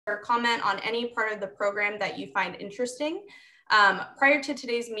or comment on any part of the program that you find interesting. Prior to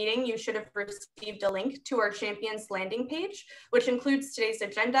today's meeting, you should have received a link to our Champions landing page, which includes today's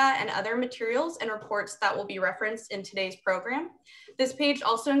agenda and other materials and reports that will be referenced in today's program. This page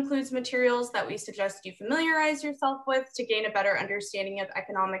also includes materials that we suggest you familiarize yourself with to gain a better understanding of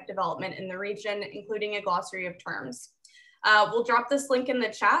economic development in the region, including a glossary of terms. We'll drop this link in the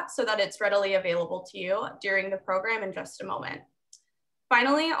chat so that it's readily available to you during the program in just a moment.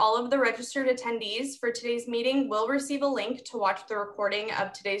 Finally, all of the registered attendees for today's meeting will receive a link to watch the recording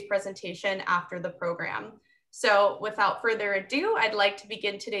of today's presentation after the program. So without further ado, I'd like to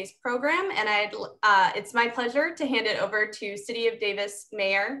begin today's program, and it's my pleasure to hand it over to City of Davis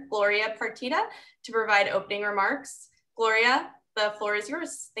Mayor Gloria Partida to provide opening remarks. Gloria, the floor is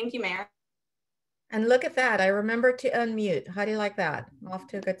yours. Thank you, Mayor. And look at that, I remember to unmute. How do you like that? Off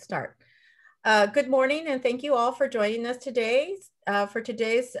to a good start. Good morning, and thank you all for joining us today for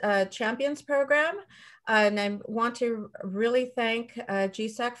today's Champions program. And I want to really thank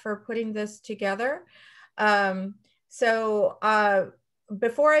GSEC for putting this together. Before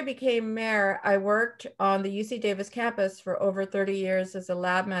I became mayor, I worked on the UC Davis campus for over 30 years as a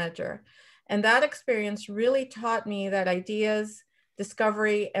lab manager. And that experience really taught me that ideas,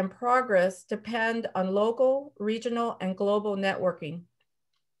 discovery, and progress depend on local, regional, and global networking.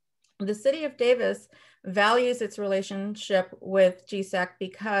 The City of Davis values its relationship with GSEC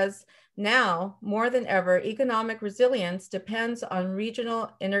because now, more than ever, economic resilience depends on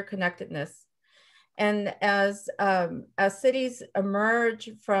regional interconnectedness. And as cities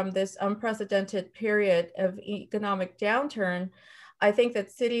emerge from this unprecedented period of economic downturn, I think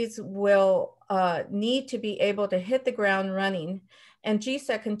that cities will need to be able to hit the ground running. And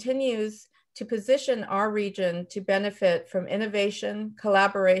GSEC continues to position our region to benefit from innovation,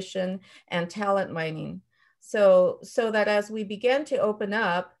 collaboration, and talent mining. So that as we begin to open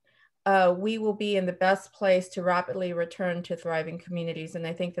up, we will be in the best place to rapidly return to thriving communities. And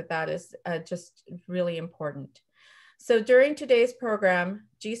I think that that is just really important. So during today's program,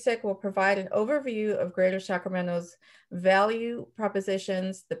 GSEC will provide an overview of Greater Sacramento's value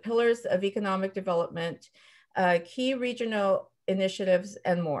propositions, the pillars of economic development, key regional initiatives,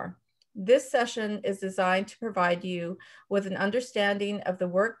 and more. This session is designed to provide you with an understanding of the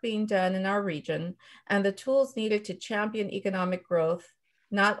work being done in our region and the tools needed to champion economic growth,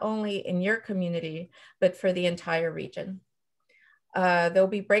 not only in your community, but for the entire region. There'll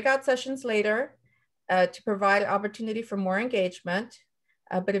be breakout sessions later to provide opportunity for more engagement.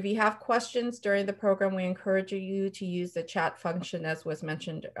 But if you have questions during the program, we encourage you to use the chat function as was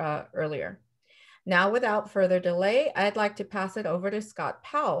mentioned earlier. Now, without further delay, I'd like to pass it over to Scott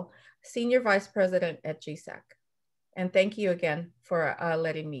Powell, Senior Vice President at GSEC. And thank you again for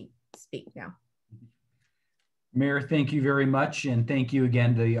letting me speak now. Mayor, thank you very much. And thank you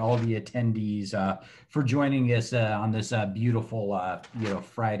again to all the attendees for joining us on this beautiful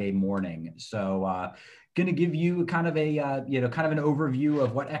Friday morning. So going to give you kind of a kind of an overview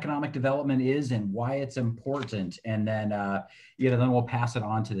of what economic development is and why it's important. And then then we'll pass it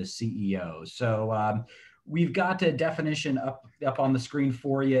on to the CEO. So we've got a definition up on the screen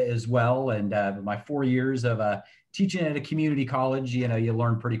for you as well. And my 4 years of teaching at a community college, you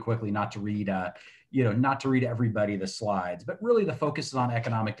learn pretty quickly not to read not to read everybody the slides, but really the focus is on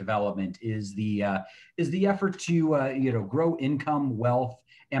economic development is the effort to grow income, wealth,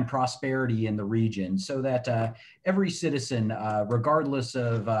 and prosperity in the region, so that every citizen, regardless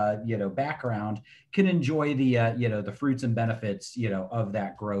of background, can enjoy the fruits and benefits of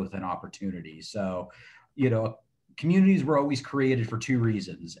that growth and opportunity. So, communities were always created for two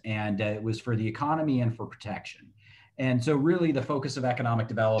reasons, and it was for the economy and for protection. And so really the focus of economic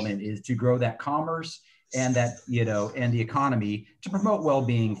development is to grow that commerce and that, and the economy to promote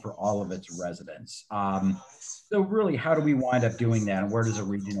well-being for all of its residents. So really, how do we wind up doing that, and where does a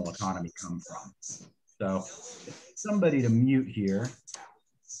regional economy come from? So somebody to mute here.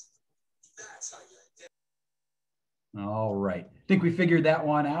 All right, I think we figured that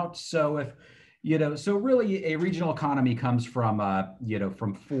one out. So if, so really a regional economy comes from,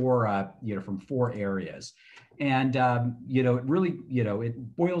 from four areas. And, it really,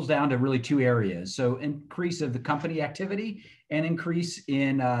 it boils down to really two areas. So increase of the company activity and increase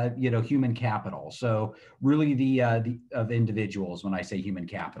in, human capital. So really of individuals, when I say human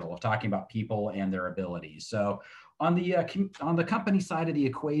capital, I'm talking about people and their abilities. So on the company side of the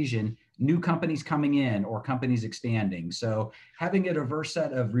equation, new companies coming in or companies expanding. So having a diverse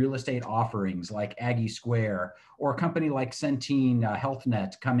set of real estate offerings like Aggie Square, or a company like Centene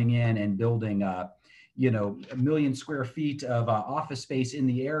HealthNet coming in and building 1 million square feet of office space in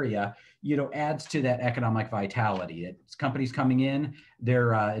the area adds to that economic vitality. It's companies coming in,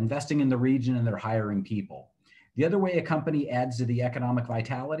 they're investing in the region, and they're hiring people. The other way a company adds to the economic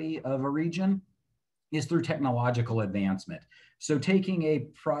vitality of a region is through technological advancement. So taking a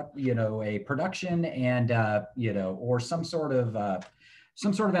production and or some sort of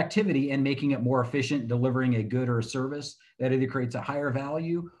activity and making it more efficient, delivering a good or a service that either creates a higher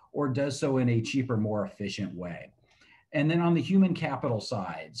value or does so in a cheaper, more efficient way. And then on the human capital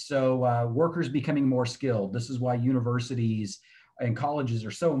side, so workers becoming more skilled. This is why universities and colleges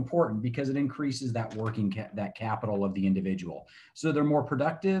are so important, because it increases that that capital of the individual. So they're more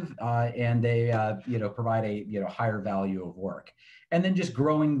productive and they provide a higher value of work. And then just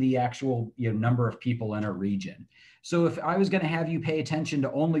growing the actual number of people in a region. So if I was going to have you pay attention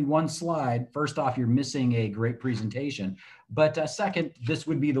to only one slide, first off, you're missing a great presentation. But second, this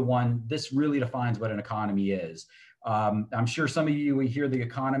would be the one. This really defines what an economy is. I'm sure some of you, we hear the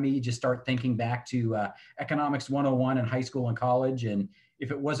economy, just start thinking back to economics 101 in high school and college. And if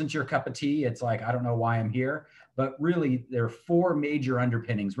it wasn't your cup of tea, it's like, I don't know why I'm here. But really, there are four major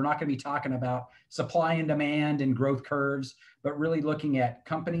underpinnings. We're not going to be talking about supply and demand and growth curves, but really looking at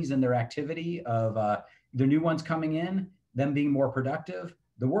companies and their activity of the new ones coming in, them being more productive,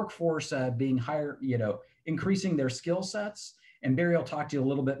 the workforce being higher, increasing their skill sets. And Barry will talk to you a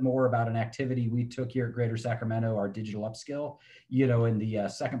little bit more about an activity we took here at Greater Sacramento, our digital upskill, in the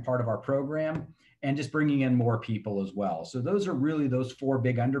second part of our program, and just bringing in more people as well. So those are really those four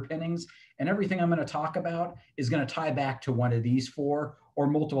big underpinnings. And everything I'm going to talk about is going to tie back to one of these four or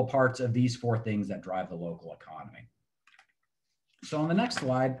multiple parts of these four things that drive the local economy. So on the next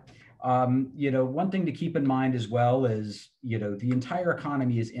slide, one thing to keep in mind as well is, the entire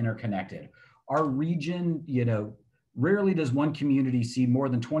economy is interconnected. Our region, rarely does one community see more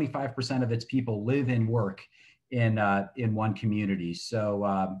than 25% of its people live and work in one community.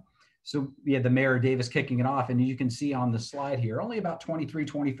 So we had the Mayor Davis kicking it off, and you can see on the slide here, only about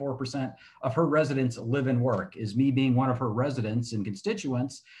 24% of her residents live and work. Is me being one of her residents and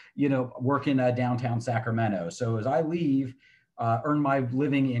constituents, work in downtown Sacramento. So as I leave, earn my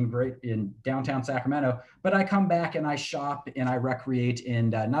living in downtown Sacramento, but I come back and I shop and I recreate in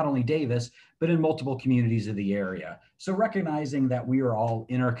not only Davis, but in multiple communities of the area. So recognizing that we are all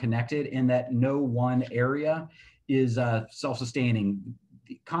interconnected and that no one area is self-sustaining.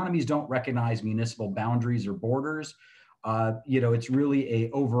 The economies don't recognize municipal boundaries or borders. It's really a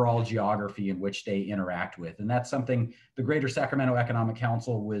overall geography in which they interact with. And that's something the Greater Sacramento Economic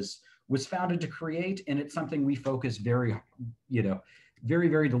Council was founded to create. And it's something we focus very,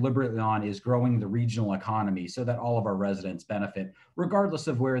 very deliberately on, is growing the regional economy so that all of our residents benefit, regardless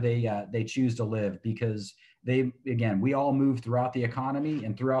of where they choose to live, because we all move throughout the economy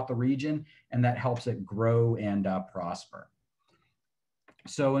and throughout the region, and that helps it grow and prosper.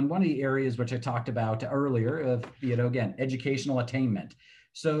 So in one of the areas which I talked about earlier of, again, educational attainment.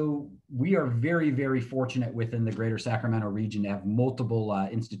 So we are very, very fortunate within the Greater Sacramento region to have multiple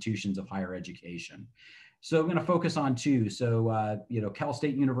institutions of higher education. So I'm going to focus on two. So, Cal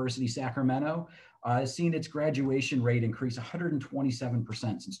State University Sacramento has seen its graduation rate increase 127%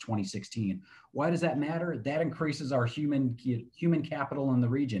 since 2016. Why does that matter? That increases our human capital in the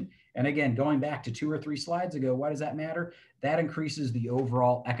region. And again, going back to 2 or 3 slides ago, why does that matter? That increases the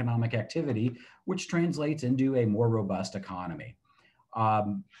overall economic activity, which translates into a more robust economy.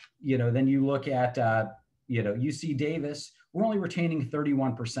 Then you look at, UC Davis, we're only retaining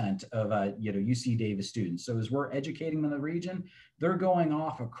 31% of, UC Davis students. So as we're educating them in the region, they're going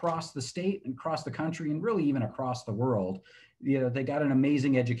off across the state and across the country and really even across the world. They got an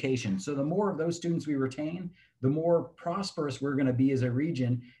amazing education. So the more of those students we retain, the more prosperous we're going to be as a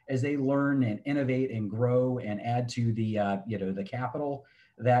region as they learn and innovate and grow and add to the, the capital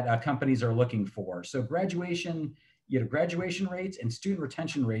that companies are looking for. So graduation rates and student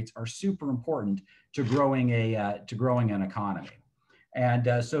retention rates are super important to growing an economy.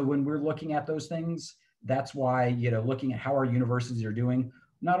 And so when we're looking at those things, that's why, looking at how our universities are doing,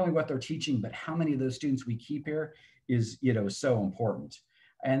 not only what they're teaching, but how many of those students we keep here is, so important.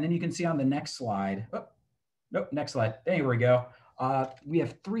 And then you can see on the next slide, next slide, there we go. We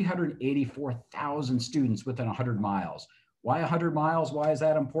have 384,000 students within 100 miles. Why 100 miles? Why is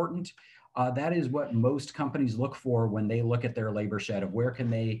that important? That is what most companies look for when they look at their labor shed of where can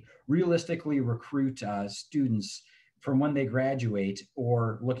they realistically recruit students from when they graduate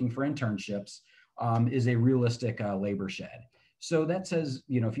or looking for internships is a realistic labor shed. So that says,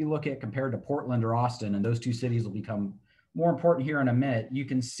 if you look at compared to Portland or Austin, and those two cities will become more important here in a minute, you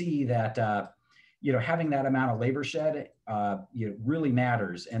can see that, having that amount of labor shed really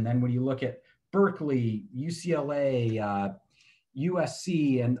matters. And then when you look at Berkeley, UCLA,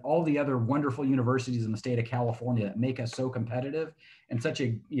 USC and all the other wonderful universities in the state of California that make us so competitive and such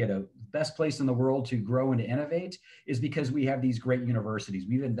a, best place in the world to grow and to innovate is because we have these great universities.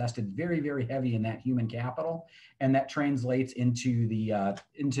 We've invested very, very heavy in that human capital, and that translates into the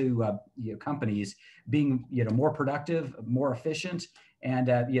companies being more productive, more efficient, and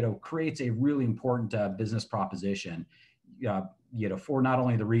creates a really important business proposition for not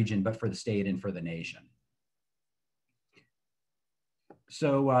only the region but for the state and for the nation.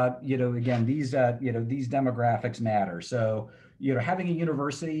 So, again, these demographics matter. So, having a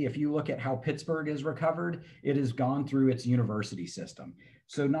university, if you look at how Pittsburgh is recovered, it has gone through its university system.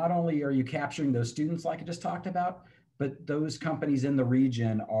 So not only are you capturing those students like I just talked about, but those companies in the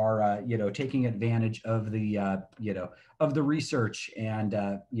region are, taking advantage of the, of the research and,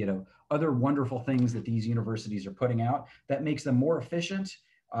 other wonderful things that these universities are putting out that makes them more efficient,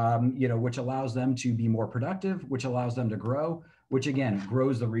 which allows them to be more productive, which allows them to grow, which again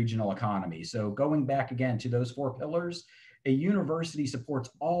grows the regional economy. So going back again to those 4 pillars, a university supports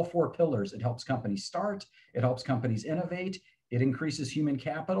all 4 pillars. It helps companies start, it helps companies innovate, it increases human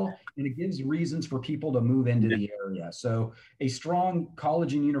capital, and it gives reasons for people to move into the area. So a strong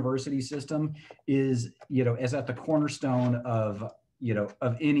college and university system is, is at the cornerstone of,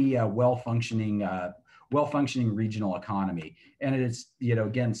 of any well-functioning regional economy. And it's,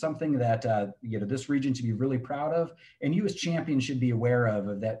 again, something that, this region should be really proud of. And you as champions should be aware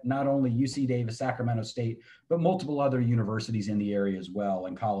of that not only UC Davis, Sacramento State, but multiple other universities in the area as well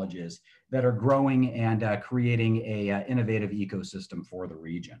and colleges that are growing and creating a innovative ecosystem for the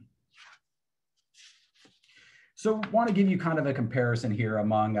region. So I want to give you kind of a comparison here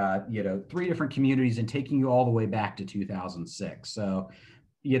among, 3 different communities and taking you all the way back to 2006. So,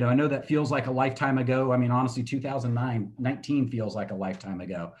 I know that feels like a lifetime ago. I mean, honestly, 2019 feels like a lifetime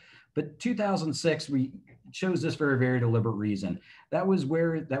ago. But 2006, we chose this for a very deliberate reason. That was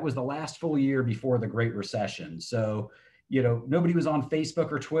the last full year before the Great Recession. So, nobody was on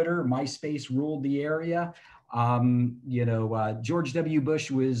Facebook or Twitter. MySpace ruled the area. George W.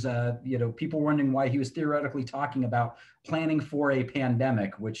 Bush was, people wondering why he was theoretically talking about planning for a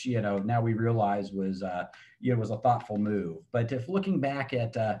pandemic, which, now we realize was, was a thoughtful move. But if looking back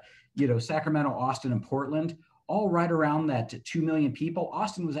at, Sacramento, Austin, and Portland, all right around that 2 million people,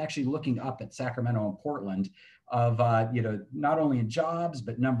 Austin was actually looking up at Sacramento and Portland of, not only in jobs,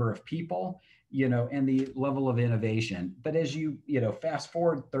 but number of people, and the level of innovation. But as you, fast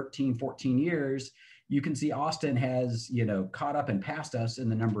forward 13, 14 years, you can see Austin has, caught up and passed us in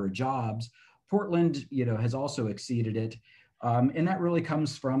the number of jobs. Portland, has also exceeded it. And that really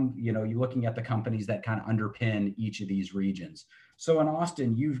comes from, you looking at the companies that kind of underpin each of these regions. So in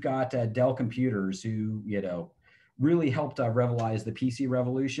Austin, you've got Dell Computers who, really helped revitalize the PC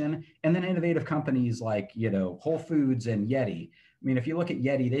revolution. And then innovative companies like, Whole Foods and Yeti. I mean, if you look at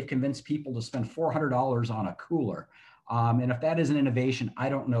Yeti, they've convinced people to spend $400 on a cooler. And if that is an innovation, I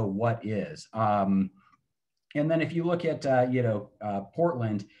don't know what is. And then if you look at,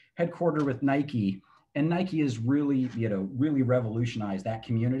 Portland, headquartered with Nike, and Nike has really, really revolutionized that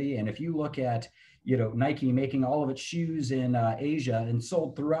community. And if you look at, Nike making all of its shoes in Asia and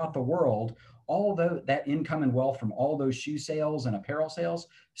sold throughout the world, all that income and wealth from all those shoe sales and apparel sales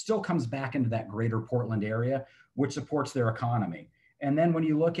still comes back into that greater Portland area, which supports their economy. And then when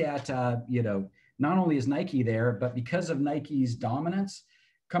you look at, not only is Nike there, but because of Nike's dominance,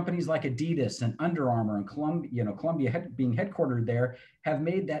 companies like Adidas and Under Armour and Columbia being headquartered there have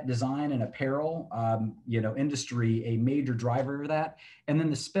made that design and apparel, industry a major driver of that. And then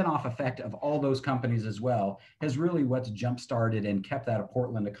the spinoff effect of all those companies as well has really what's jump-started and kept that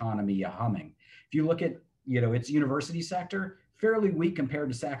Portland economy humming. If you look at, its university sector, fairly weak compared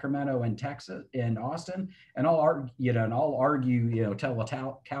to Sacramento and Texas and Austin, and I'll argue, till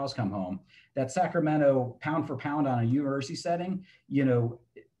the cows come home, that Sacramento pound for pound on a university setting,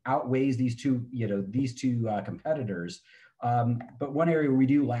 outweighs these two competitors. But one area we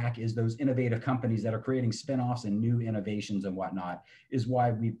do lack is those innovative companies that are creating spinoffs and new innovations and whatnot, is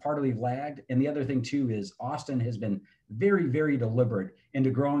why we partly lagged. And the other thing too is Austin has been very, very deliberate into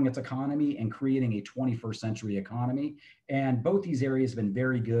growing its economy and creating a 21st century economy. And both these areas have been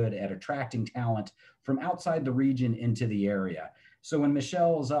very good at attracting talent from outside the region into the area. So when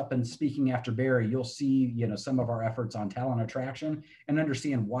Michelle is up and speaking after Barry, you'll see, some of our efforts on talent attraction and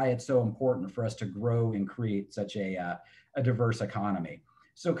understand why it's so important for us to grow and create such a diverse economy.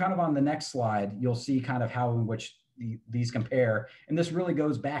 So kind of on the next slide, you'll see kind of how in which these compare. And this really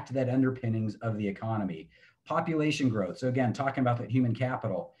goes back to that underpinnings of the economy. Population growth. So again, talking about that human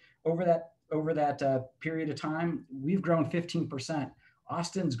capital, over that period of time, we've grown 15%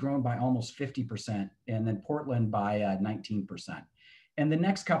 Austin's grown by almost 50%, and then Portland by 19%. And the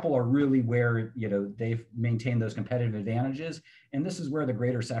next couple are really where, they've maintained those competitive advantages. And this is where the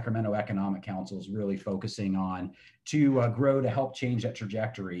Greater Sacramento Economic Council is really focusing on to grow, to help change that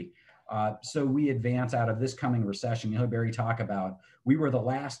trajectory. So we advance out of this coming recession. You'll hear Barry talk about, we were the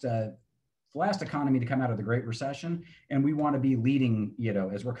last economy to come out of the Great Recession, and we want to be leading,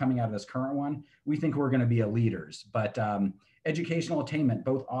 as we're coming out of this current one. We think we're going to be leaders. But educational attainment,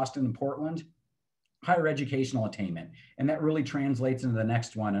 both Austin and Portland, higher educational attainment. And that really translates into the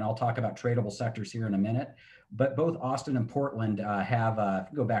next one. And I'll talk about tradable sectors here in a minute. But both Austin and Portland have,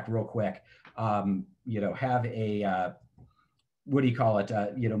 go back real quick, have a,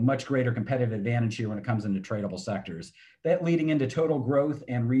 much greater competitive advantage here when it comes into tradable sectors. That leading into total growth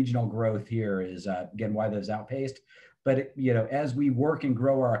and regional growth here is, again, why those outpaced. But, as we work and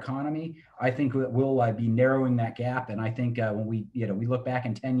grow our economy, I think we'll be narrowing that gap. And I think when we look back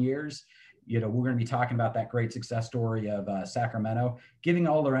in 10 years, we're going to be talking about that great success story of Sacramento, giving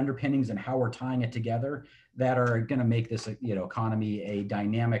all their underpinnings and how we're tying it together that are going to make this, economy a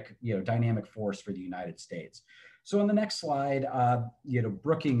dynamic force for the United States. So on the next slide,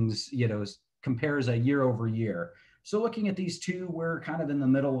 Brookings, compares a year over year. So looking at these two, we're kind of in the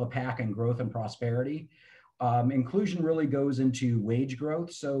middle of the pack in growth and prosperity. Inclusion really goes into wage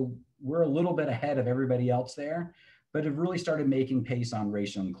growth. So we're a little bit ahead of everybody else there, but have really started making pace on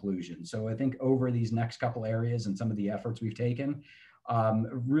racial inclusion. So I think over these next couple areas and some of the efforts we've taken,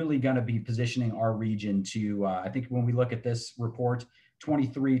 really going to be positioning our region to, I think when we look at this report,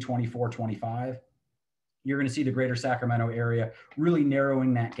 23, 24, 25, you're going to see the Greater Sacramento area really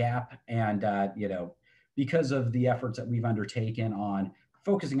narrowing that gap. And, because of the efforts that we've undertaken on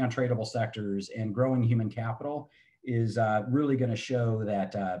focusing on tradable sectors and growing human capital is really going to show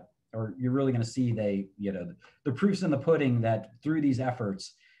that, or you're really going to see the proofs in the pudding that through these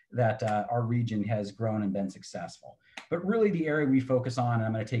efforts that our region has grown and been successful. But really the area we focus on, and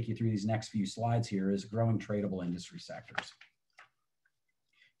I'm going to take you through these next few slides here, is growing tradable industry sectors.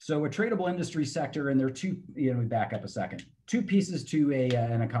 So a tradable industry sector, and there are two, we back up a second, two pieces to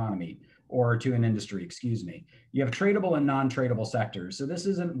an economy or to an industry, excuse me. You have tradable and non-tradable sectors. So this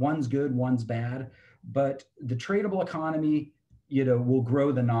isn't one's good, one's bad, but the tradable economy, will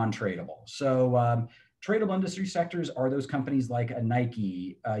grow the non-tradable. So tradable industry sectors are those companies like a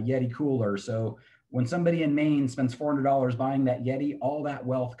Nike, a Yeti cooler. So when somebody in Maine spends $400 buying that Yeti, all that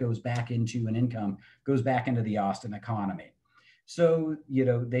wealth goes back into an income, goes back into the Austin economy. So,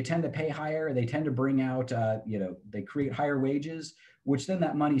 they tend to pay higher, they tend to bring out, they create higher wages, which then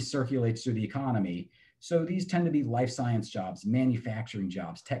that money circulates through the economy. So these tend to be life science jobs, manufacturing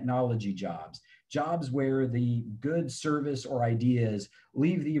jobs, technology jobs, jobs where the goods, service, or ideas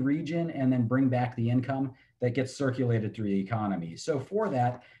leave the region and then bring back the income that gets circulated through the economy. So for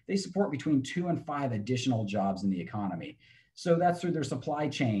that, they support between 2 and 5 additional jobs in the economy. So that's through their supply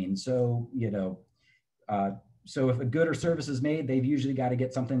chain. So, so if a good or service is made, they've usually got to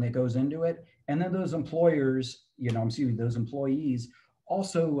get something that goes into it. And then those employers, those employees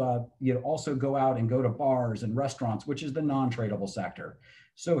also, also go out and go to bars and restaurants, which is the non-tradable sector.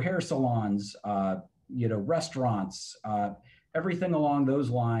 So hair salons, restaurants, everything along those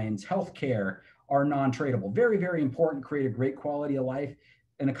lines, healthcare are non-tradable. Very, very important, create a great quality of life.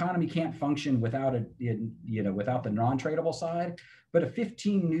 An economy can't function without without the non-tradable side. But if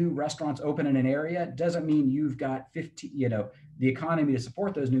 15 new restaurants open in an area doesn't mean you've got 15, the economy to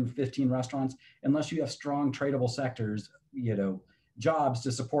support those new 15 restaurants unless you have strong tradable sectors, jobs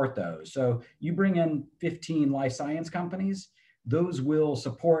to support those. So you bring in 15 life science companies, those will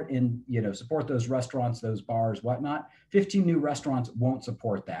support support those restaurants, those bars, whatnot. 15 new restaurants won't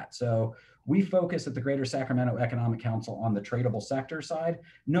support that. So we focus at the Greater Sacramento Economic Council on the tradable sector side,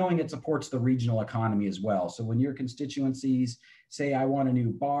 knowing it supports the regional economy as well. So when your constituencies say, I want a new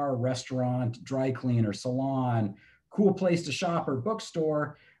bar, restaurant, dry cleaner, salon, cool place to shop or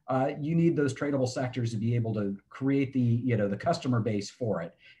bookstore, you need those tradable sectors to be able to create the customer base for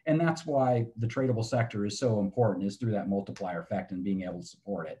it. And that's why the tradable sector is so important, is through that multiplier effect and being able to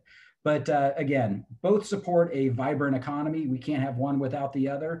support it. But again, both support a vibrant economy. We can't have one without the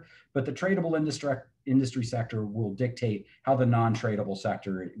other, but the tradable industry sector will dictate how the non-tradable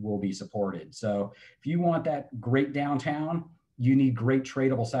sector will be supported. So if you want that great downtown, you need great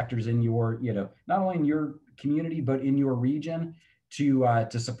tradable sectors in your, not only in your community, but in your region to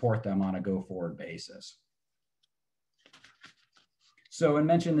support them on a go-forward basis. So I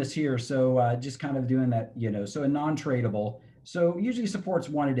mentioned this here. So just kind of doing that, so a non-tradable, so usually supports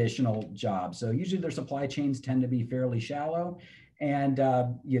one additional job. So usually their supply chains tend to be fairly shallow, and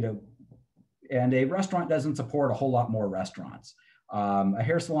and a restaurant doesn't support a whole lot more restaurants. A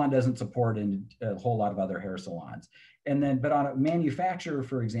hair salon doesn't support a whole lot of other hair salons. And then, but on a manufacturer,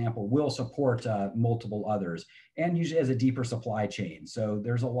 for example, will support multiple others, and usually has a deeper supply chain. So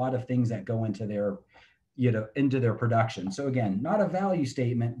there's a lot of things that go into their, into their production. So again, not a value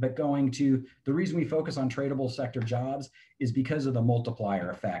statement, but going to the reason we focus on tradable sector jobs is because of the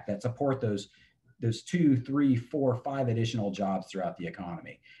multiplier effect that support those 2, 3, 4, 5 additional jobs throughout the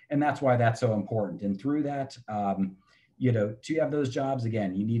economy. And that's why that's so important. And through that, to have those jobs,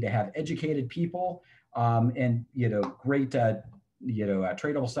 again, you need to have educated people and, great,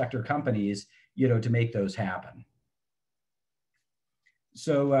 tradable sector companies, to make those happen.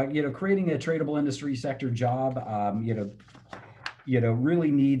 So, creating a tradable industry sector job,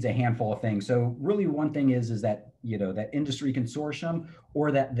 really needs a handful of things. So really one thing is that, that industry consortium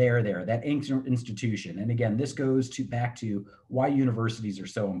or that that anchor institution. And again, this goes back to why universities are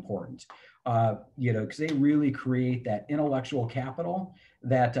so important, because they really create that intellectual capital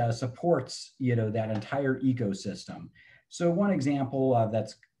that supports, that entire ecosystem. So one example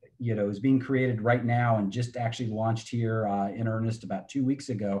that's, is being created right now and just actually launched here in earnest about 2 weeks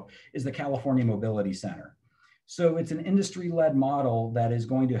ago is the California Mobility Center. So it's an industry-led model that is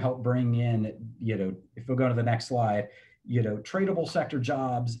going to help bring in, if we'll go to the next slide, tradable sector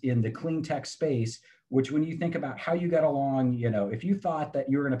jobs in the clean tech space, which when you think about how you got along, if you thought that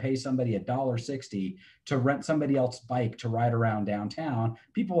you were going to pay somebody $1.60 to rent somebody else's bike to ride around downtown,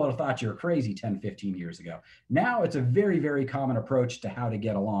 people would have thought you were crazy 10, 15 years ago. Now it's a very, very common approach to how to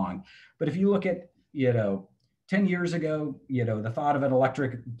get along. But if you look at, 10 years ago, the thought of an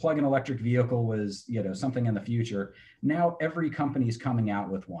plug-in electric vehicle was, something in the future. Now every company is coming out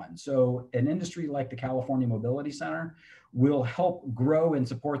with one. So an industry like the California Mobility Center will help grow and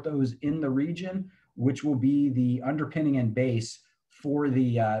support those in the region, which will be the underpinning and base for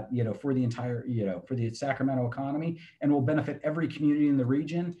the, for the entire, for the Sacramento economy, and will benefit every community in the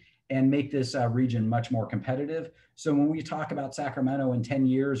region and make this region much more competitive. So when we talk about Sacramento in 10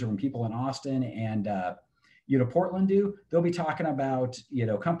 years, or when people in Austin and, Portland do, they'll be talking about,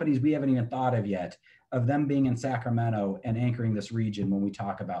 companies we haven't even thought of yet, of them being in Sacramento and anchoring this region when we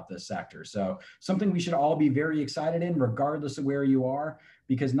talk about this sector. So something we should all be very excited in, regardless of where you are,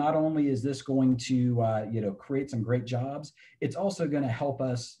 because not only is this going to, create some great jobs, it's also going to help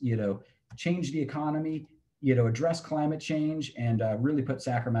us, change the economy, address climate change, and really put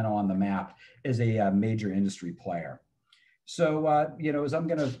Sacramento on the map as a major industry player. So, as I'm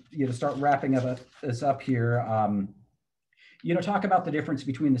going to, start wrapping this up here, talk about the difference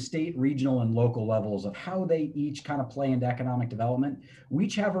between the state, regional, and local levels of how they each kind of play into economic development. We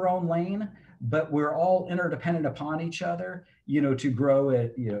each have our own lane, but we're all interdependent upon each other, to grow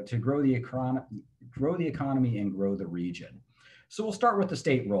it, to grow the economy and grow the region. So we'll start with the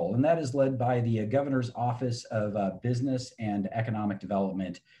state role, and that is led by the Governor's Office of Business and Economic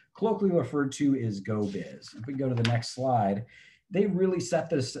Development, colloquially referred to as GoBiz. If we go to the next slide, they really set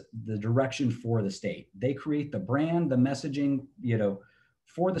the direction for the state. They create the brand, the messaging,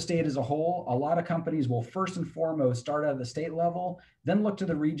 for the state as a whole. A lot of companies will first and foremost start at the state level, then look to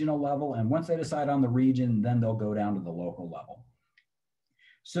the regional level, and once they decide on the region, then they'll go down to the local level.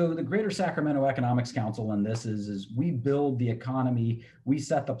 So the Greater Sacramento Economics Council in this is we build the economy, we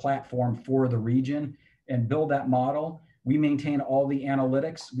set the platform for the region and build that model. We maintain all the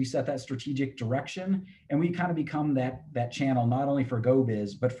analytics, we set that strategic direction, and we kind of become that channel, not only for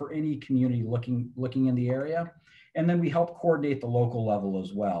GoBiz, but for any community looking in the area. And then we help coordinate the local level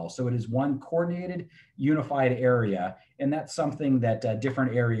as well. So it is one coordinated, unified area. And that's something that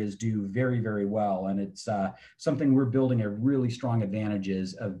different areas do very, very well. And it's something we're building a really strong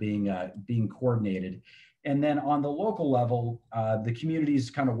advantages of being coordinated. And then on the local level, the communities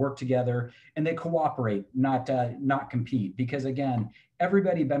kind of work together and they cooperate, not compete. Because again,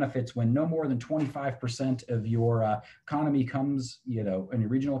 everybody benefits when no more than 25% of your economy comes, in your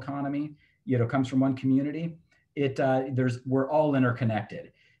regional economy, comes from one community. We're all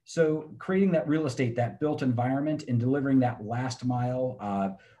interconnected. So creating that real estate, that built environment, and delivering that last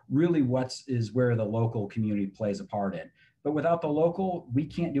mile, really is where the local community plays a part in. But without the local, we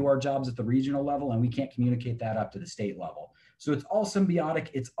can't do our jobs at the regional level, and we can't communicate that up to the state level. So it's all symbiotic,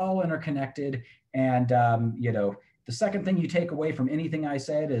 it's all interconnected. And, the second thing you take away from anything I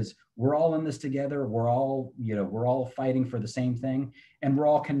said is we're all in this together. We're all fighting for the same thing, and we're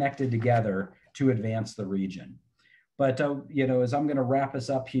all connected together to advance the region. But, as I'm going to wrap us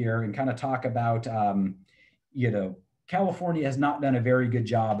up here and kind of talk about, California has not done a very good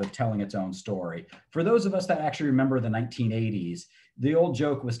job of telling its own story. For those of us that actually remember the 1980s, the old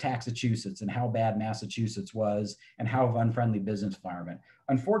joke was Taxachusetts and how bad Massachusetts was and how unfriendly business environment.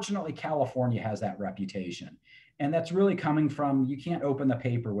 Unfortunately, California has that reputation. And that's really coming from, you can't open the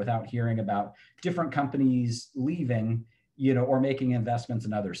paper without hearing about different companies leaving, or making investments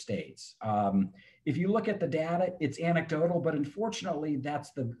in other states. If you look at the data, it's anecdotal, but unfortunately,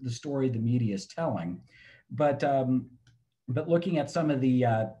 that's the story the media is telling. But looking at some of the,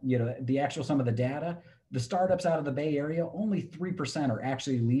 some of the data, the startups out of the Bay Area, only 3% are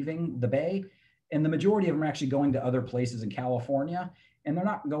actually leaving the Bay. And the majority of them are actually going to other places in California. And they're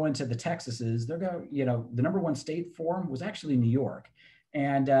not going to the Texases. They're going, the #1 state for them was actually New York.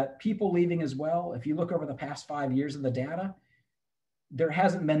 And people leaving as well. If you look over the past 5 years of the data, there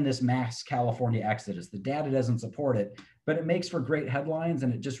hasn't been this mass California exodus. The data doesn't support it, but it makes for great headlines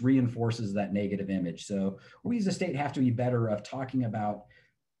and it just reinforces that negative image. So we as a state have to be better of talking about,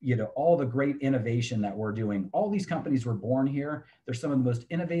 all the great innovation that we're doing. All these companies were born here. They're some of the most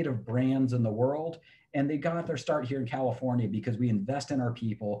innovative brands in the world. And they got their start here in California because we invest in our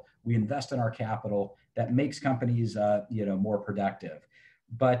people, we invest in our capital that makes companies, more productive.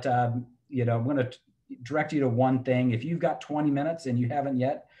 But, I'm going to direct you to one thing. If you've got 20 minutes and you haven't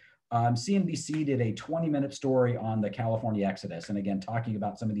yet, CNBC did a 20-minute story on the California exodus. And again, talking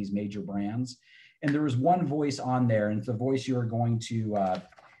about some of these major brands. And there was one voice on there, and it's the voice you're going to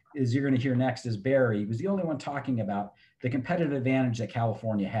hear next is Barry. He was the only one talking about the competitive advantage that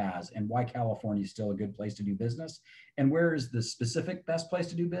California has and why California is still a good place to do business and where is the specific best place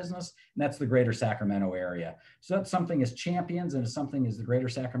to do business. And that's the Greater Sacramento area. So that's something as champions and as something as the Greater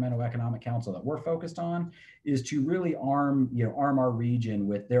Sacramento Economic Council that we're focused on is to really arm our region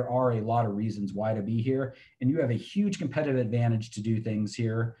with, there are a lot of reasons why to be here. And you have a huge competitive advantage to do things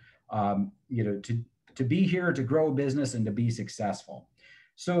here, to be here, to grow a business and to be successful.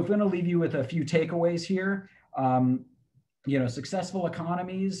 So I'm going to leave you with a few takeaways here. Successful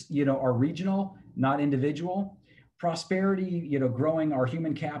economies, are regional, not individual. Prosperity, growing our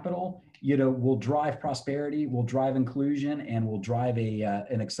human capital, will drive prosperity, will drive inclusion, and will drive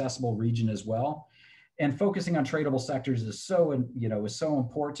an accessible region as well. And focusing on tradable sectors is so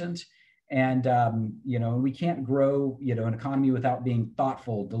important. And, we can't grow, an economy without being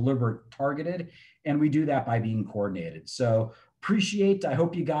thoughtful, deliberate, targeted. And we do that by being coordinated. So I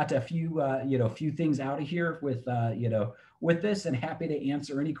hope you got a few things out of here with this, and happy to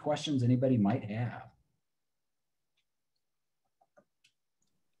answer any questions anybody might have.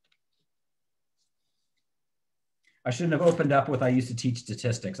 I shouldn't have opened up with, I used to teach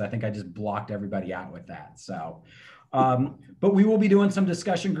statistics. I think I just blocked everybody out with that. So, but we will be doing some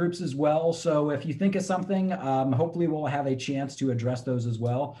discussion groups as well. So if you think of something, hopefully we'll have a chance to address those as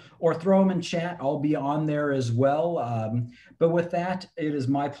well, or throw them in chat. I'll be on there as well. But with that, it is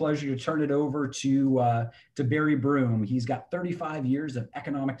my pleasure to turn it over to Barry Broom. He's got 35 years of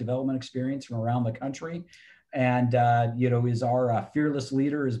economic development experience from around the country. And, is our fearless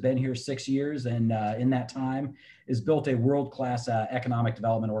leader, has been here 6 years. And in that time has built a world-class economic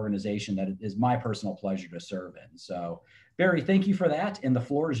development organization that is my personal pleasure to serve in. So Barry, thank you for that. And the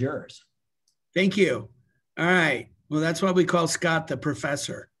floor is yours. Thank you. All right. Well, that's why we call Scott the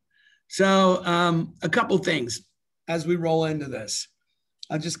professor. So a couple things as we roll into this.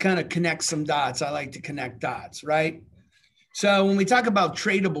 I'll just kind of connect some dots. I like to connect dots, right? So when we talk about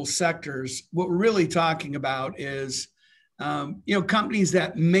tradable sectors, what we're really talking about is, companies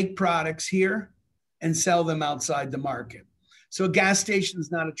that make products here and sell them outside the market. So a gas station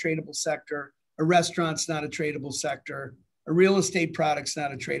is not a tradable sector. A restaurant's not a tradable sector. A real estate product's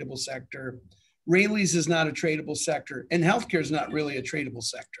not a tradable sector. Raley's is not a tradable sector. And healthcare is not really a tradable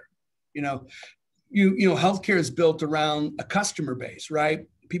sector. Healthcare is built around a customer base, right?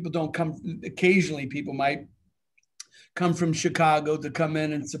 Occasionally people might come from Chicago to come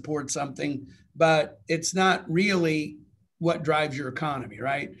in and support something, but it's not really what drives your economy,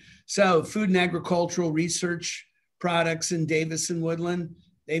 right? So food and agricultural research products in Davis and Woodland,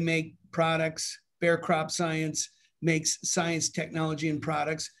 they make products. Bear Crop Science makes science, technology, and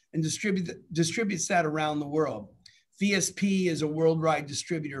products and distributes that around the world. VSP is a worldwide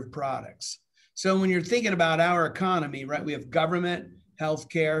distributor of products. So when you're thinking about our economy, right, we have government,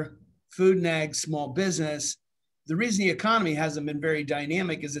 healthcare, food and ag, small business. The reason the economy hasn't been very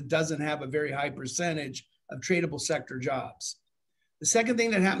dynamic is it doesn't have a very high percentage of tradable sector jobs. The second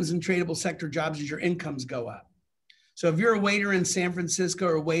thing that happens in tradable sector jobs is your incomes go up. So if you're a waiter in San Francisco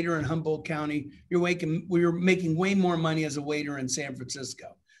or a waiter in Humboldt County, you're making way more money as a waiter in San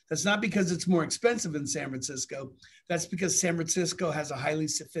Francisco. That's not because it's more expensive in San Francisco. That's because San Francisco has a highly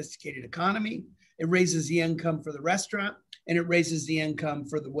sophisticated economy. it raises the income for the restaurant, and it raises the income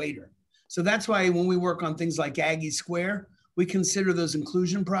for the waiter. So that's why when we work on things like Aggie Square, we consider those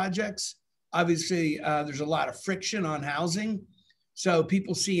inclusion projects. Obviously, there's a lot of friction on housing. So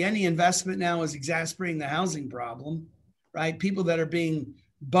people see any investment now as exacerbating the housing problem, right? People that are being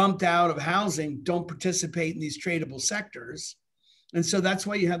bumped out of housing don't participate in these tradable sectors. And so that's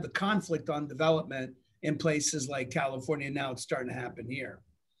why you have the conflict on development in places like California. Now it's starting to happen here.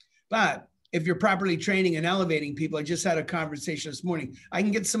 But if you're properly training and elevating people, I just had a conversation this morning. I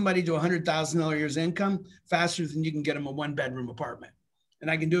can get somebody to $100,000 a year's income faster than you can get them a one-bedroom apartment.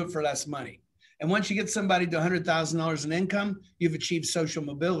 And I can do it for less money. And once you get somebody to $100,000 in income, you've achieved social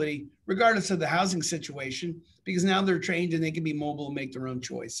mobility, regardless of the housing situation, because now they're trained and they can be mobile and make their own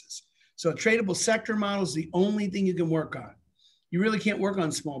choices. So a tradable sector model is the only thing you can work on. You really can't work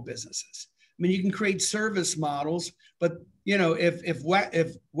on small businesses. I mean, you can create service models, but you know, if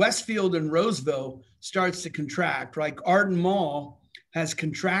Westfield and Roseville starts to contract, like Arden Mall has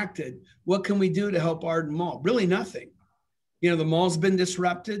contracted, what can we do to help Arden Mall? Really nothing. You know, the mall's been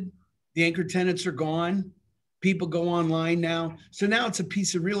disrupted. The anchor tenants are gone. People go online now. So now it's a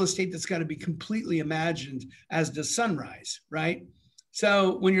piece of real estate that's got to be completely imagined as the Sunrise, right?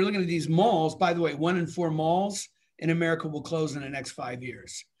 So when you're looking at these malls, by the way, 1 in 4 malls in America will close in the next 5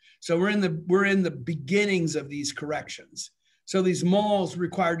 years. So we're in the beginnings of these corrections. So these malls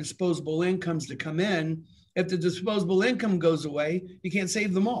require disposable incomes to come in. If the disposable income goes away, you can't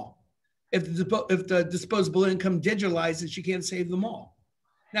save the mall. If the disposable income digitalizes, you can't save the mall.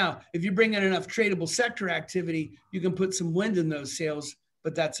 Now, if you bring in enough tradable sector activity, you can put some wind in those sails,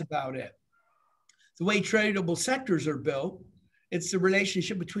 but that's about it. The way tradable sectors are built, it's the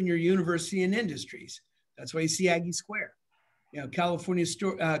relationship between your university and industries. That's why you see Aggie Square. You know, California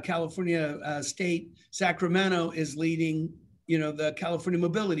State, Sacramento is leading, you know, the California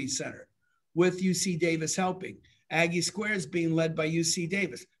Mobility Center with UC Davis helping. Aggie Square is being led by UC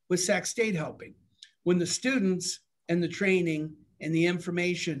Davis with Sac State helping. When the students and the training and the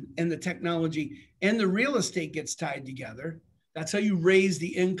information and the technology and the real estate gets tied together, that's how you raise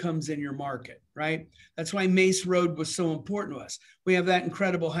the incomes in your market, right? That's why Mace Road was so important to us. We have that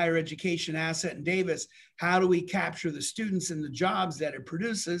incredible higher education asset in Davis. How do we capture the students and the jobs that it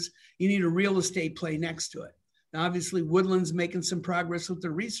produces? You need a real estate play next to it. Now, obviously, Woodland's making some progress with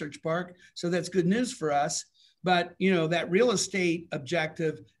the research park, so that's good news for us. But, you know, that real estate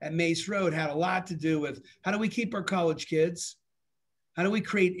objective at Mace Road had a lot to do with how do we keep our college kids? How do we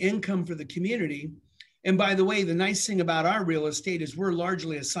create income for the community? And by the way, the nice thing about our real estate is we're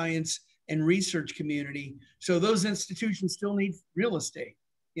largely a science and research community. So those institutions still need real estate.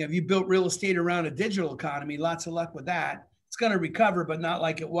 You know, if you built real estate around a digital economy, lots of luck with that. It's going to recover, but not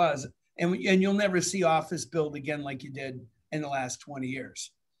like it was. And you'll never see office build again like you did in the last 20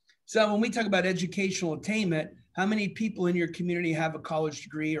 years. So when we talk about educational attainment, how many people in your community have a college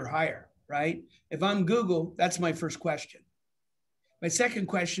degree or higher, right? If I'm Google, that's my first question. My second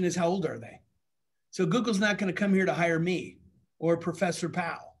question is, how old are they? So Google's not going to come here to hire me or Professor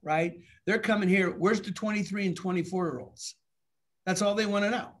Powell, right? They're coming here. Where's the 23 and 24-year-olds? That's all they want to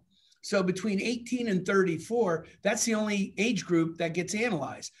know. So between 18 and 34, that's the only age group that gets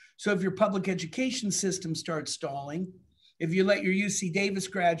analyzed. So if your public education system starts stalling, if you let your UC Davis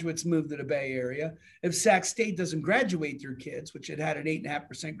graduates move to the Bay Area, if Sac State doesn't graduate their kids, which it had an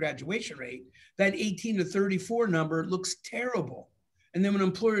 8.5% graduation rate, that 18 to 34 number looks terrible. And then when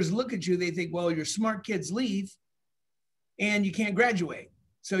employers look at you, they think, well, your smart kids leave and you can't graduate.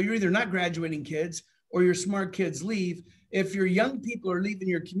 So you're either not graduating kids or your smart kids leave. If your young people are leaving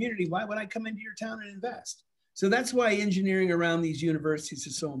your community, why would I come into your town and invest? So that's why engineering around these universities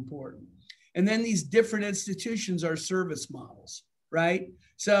is so important. And then these different institutions are service models, right?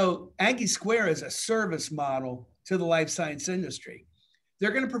 So Aggie Square is a service model to the life science industry.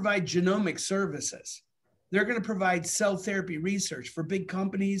 They're going to provide genomic services. They're going to provide cell therapy research for big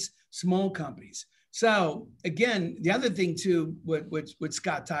companies, small companies. So again, the other thing too, what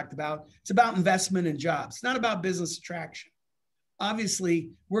Scott talked about, it's about investment in jobs. It's not about business attraction.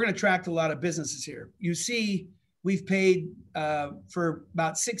 Obviously, we're going to attract a lot of businesses here. You see, we've paid for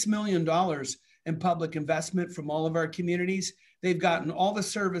about $6 million in public investment from all of our communities. They've gotten all the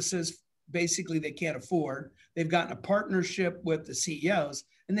services basically they can't afford. They've gotten a partnership with the CEOs,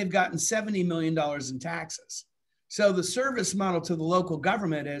 and they've gotten $70 million in taxes. So the service model to the local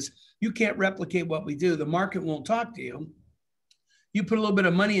government is you can't replicate what we do. The market won't talk to you. You put a little bit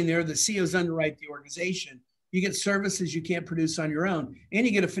of money in there, the CEOs underwrite the organization. You get services you can't produce on your own, and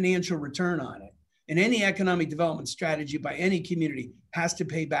you get a financial return on it. And any economic development strategy by any community has to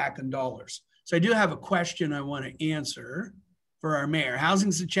pay back in dollars. So I do have a question I want to answer for our mayor.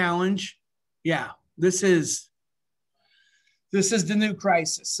 Housing's a challenge. Yeah, this is the new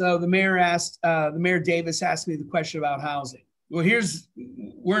crisis. So the mayor Davis asked me the question about housing. Well,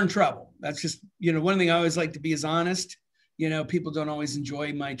 we're in trouble. That's just, one thing I always like to be is honest. People don't always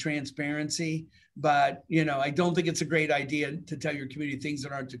enjoy my transparency, but, I don't think it's a great idea to tell your community things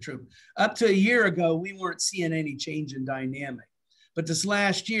that aren't the truth. Up to a year ago, we weren't seeing any change in dynamic. But this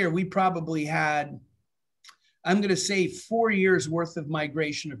last year, we probably had, I'm going to say 4 years worth of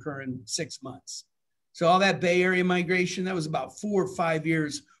migration occur in 6 months. So all that Bay Area migration, that was about 4 or 5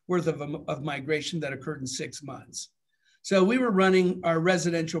 years worth of migration that occurred in 6 months. So we were running, our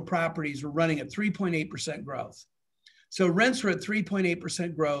residential properties were running at 3.8% growth. So rents were at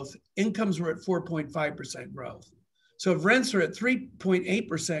 3.8% growth, incomes were at 4.5% growth. So if rents are at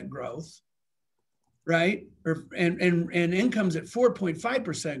 3.8% growth, right, and incomes at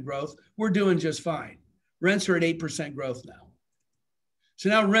 4.5% growth, we're doing just fine. Rents are at 8% growth now. So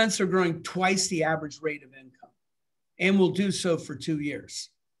now rents are growing twice the average rate of income, and will do so for 2 years.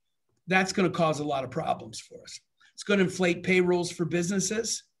 That's going to cause a lot of problems for us. It's going to inflate payrolls for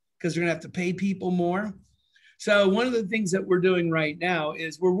businesses because they're going to have to pay people more. So one of the things that we're doing right now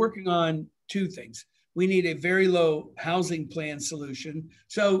is we're working on 2 things. We need a very low housing plan solution.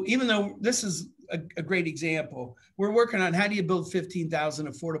 So even though this is a great example, we're working on how do you build 15,000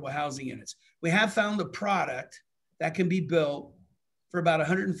 affordable housing units. We have found a product that can be built for about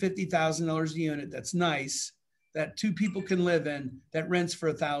 $150,000 a unit. That's nice, that 2 people can live in, that rents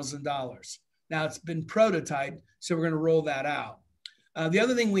for $1,000. Now it's been prototyped, so we're going to roll that out. The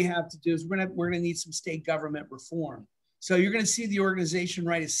other thing we have to do is we're going to need some state government reform. So you're going to see the organization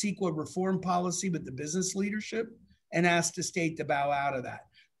write a CEQA reform policy with the business leadership and ask the state to bow out of that.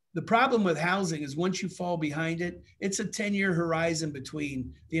 The problem with housing is once you fall behind it, it's a 10-year horizon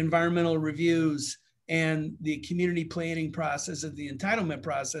between the environmental reviews and the community planning process and the entitlement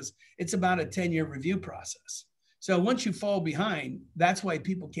process. It's about a 10-year review process. So once you fall behind, that's why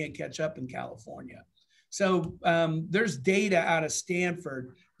people can't catch up in California. So there's data out of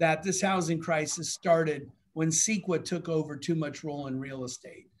Stanford that this housing crisis started when CEQA took over too much role in real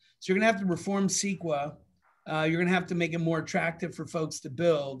estate. So you're going to have to reform CEQA. You're going to have to make it more attractive for folks to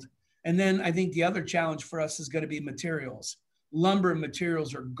build. And then I think the other challenge for us is going to be materials. Lumber and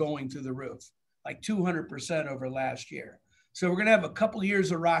materials are going through the roof, like 200% over last year. So we're going to have a couple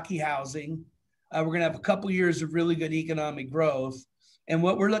years of rocky housing. We're going to have a couple years of really good economic growth. And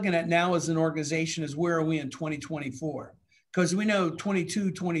what we're looking at now as an organization is where are we in 2024? Because we know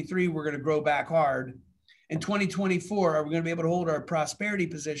 22, 23, we're going to grow back hard. In 2024, are we going to be able to hold our prosperity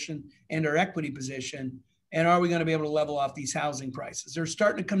position and our equity position? And are we going to be able to level off these housing prices? They're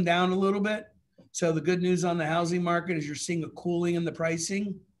starting to come down a little bit. So the good news on the housing market is you're seeing a cooling in the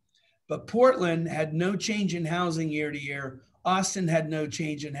pricing. But Portland had no change in housing year to year. Austin had no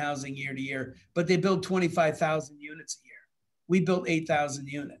change in housing year to year, but they built 25,000 units a year. We built 8,000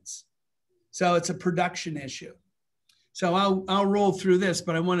 units. So it's a production issue. So I'll roll through this,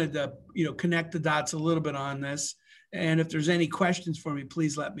 but I wanted to, connect the dots a little bit on this. And if there's any questions for me,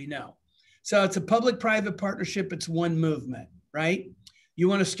 please let me know. So it's a public-private partnership. It's one movement, right? You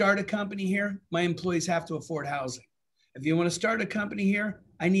want to start a company here? My employees have to afford housing. If you want to start a company here,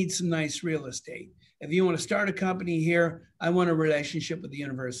 I need some nice real estate. If you want to start a company here, I want a relationship with the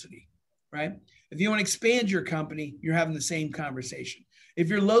university, right? If you want to expand your company, you're having the same conversation. If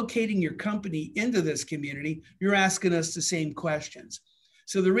you're locating your company into this community, you're asking us the same questions.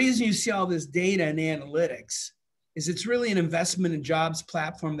 So the reason you see all this data and analytics is it's really an investment in jobs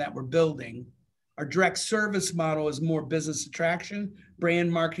platform that we're building. Our direct service model is more business attraction,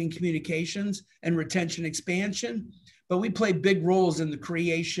 brand marketing communications, and retention expansion. But we play big roles in the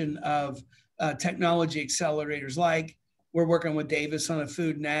creation of technology accelerators, like we're working with Davis on a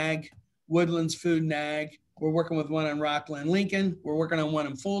food and ag, Woodlands Food and Ag. We're working with one in Rockland, Lincoln. We're working on one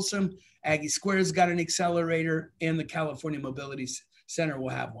in Folsom. Aggie Square's got an accelerator, and the California Mobility Center will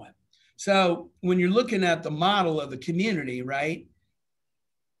have one. So when you're looking at the model of the community, right,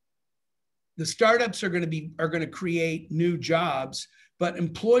 the startups are going to create new jobs, but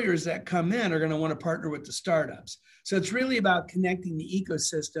employers that come in are going to want to partner with the startups. So it's really about connecting the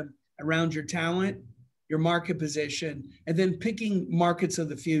ecosystem around your talent, your market position, and then picking markets of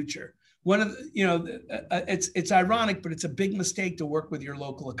the future. One of the, it's ironic, but it's a big mistake to work with your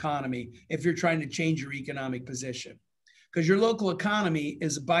local economy if you're trying to change your economic position, because your local economy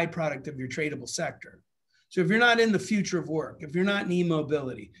is a byproduct of your tradable sector. So if you're not in the future of work, if you're not in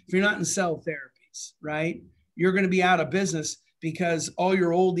e-mobility, if you're not in cell therapies, right, you're going to be out of business because all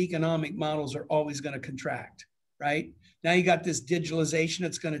your old economic models are always going to contract, right? Now you got this digitalization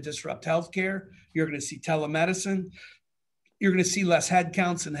that's going to disrupt healthcare. You're going to see telemedicine. You're going to see less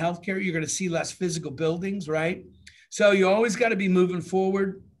headcounts in healthcare. You're going to see less physical buildings, right? So you always got to be moving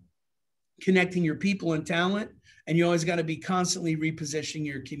forward, connecting your people and talent, and you always got to be constantly repositioning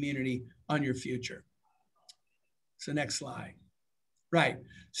your community on your future. So next slide. Right.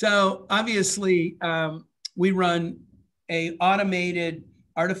 So obviously, we run a automated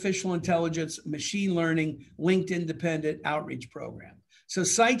artificial intelligence, machine learning, linked independent outreach program. So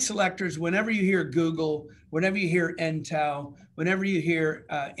site selectors, whenever you hear Google, whenever you hear Intel, whenever you hear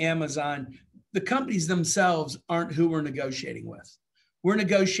Amazon, the companies themselves aren't who we're negotiating with. We're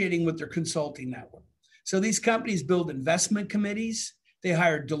negotiating with their consulting network. So these companies build investment committees. They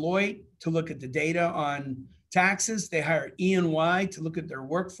hire Deloitte to look at the data on taxes. They hire E&Y to look at their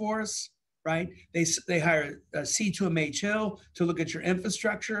workforce, right? They hire C2MH Hill to look at your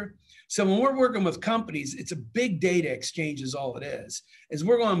infrastructure. So when we're working with companies, it's a big data exchange is all it is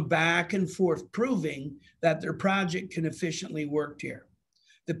we're going back and forth proving that their project can efficiently work here.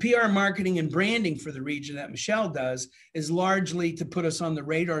 The PR marketing and branding for the region that Michelle does is largely to put us on the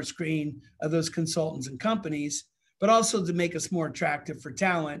radar screen of those consultants and companies, but also to make us more attractive for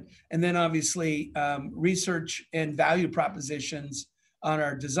talent. And then obviously research and value propositions on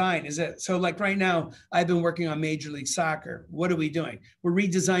our design. So like right now, I've been working on Major League Soccer. What are we doing? We're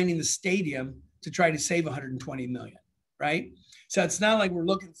redesigning the stadium to try to save 120 million, right? So it's not like we're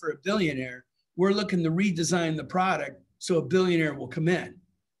looking for a billionaire. We're looking to redesign the product so a billionaire will come in,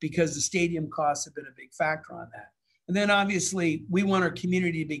 because the stadium costs have been a big factor on that. And then obviously we want our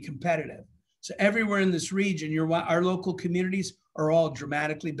community to be competitive. So everywhere in this region, our local communities are all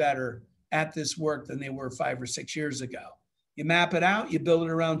dramatically better at this work than they were 5 or 6 years ago. You map it out, you build it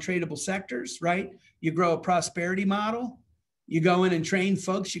around tradable sectors, right? You grow a prosperity model. You go in and train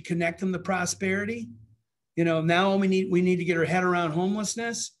folks, you connect them to prosperity. You know, now we need to get our head around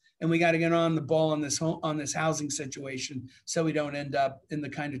homelessness, and we got to get on the ball on this housing situation so we don't end up in the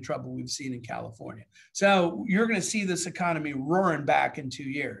kind of trouble we've seen in California. So you're going to see this economy roaring back in 2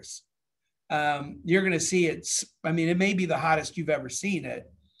 years. You're going to see it. I mean, it may be the hottest you've ever seen it,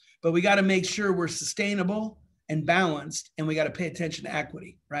 but we got to make sure we're sustainable and balanced, and we got to pay attention to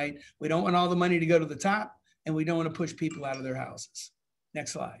equity, right? We don't want all the money to go to the top, and we don't want to push people out of their houses.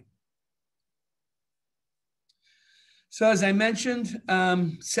 Next slide. So as I mentioned,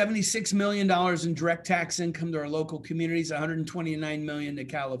 $76 million in direct tax income to our local communities, $129 million to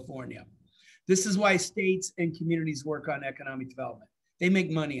California. This is why states and communities work on economic development. They make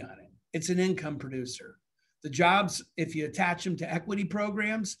money on it. It's an income producer. The jobs, if you attach them to equity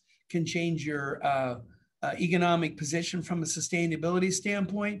programs, can change your economic position from a sustainability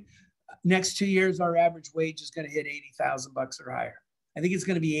standpoint. Next 2 years, our average wage is going to hit $80,000 or higher. I think it's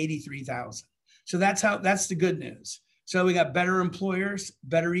going to be 83,000. So that's the good news. So we got better employers,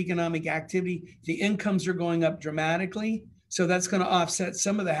 better economic activity. The incomes are going up dramatically. So that's going to offset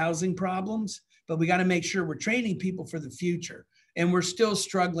some of the housing problems, but we got to make sure we're training people for the future. And we're still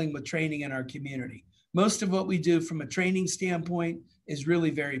struggling with training in our community. Most of what we do from a training standpoint is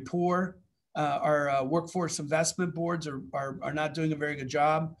really very poor. Our workforce investment boards are not doing a very good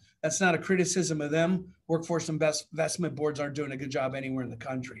job. That's not a criticism of them. Workforce investment boards aren't doing a good job anywhere in the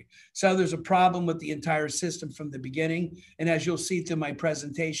country. So there's a problem with the entire system from the beginning. And as you'll see through my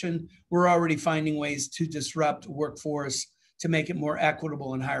presentation, we're already finding ways to disrupt workforce to make it more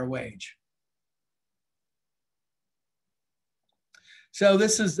equitable and higher wage. So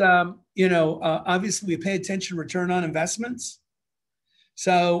this is, obviously we pay attention to return on investments.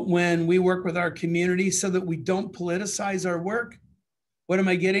 So when we work with our community so that we don't politicize our work, what am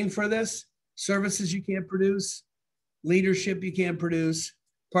I getting for this? Services you can't produce, leadership you can't produce,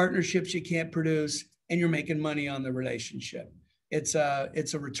 partnerships you can't produce, and you're making money on the relationship. It's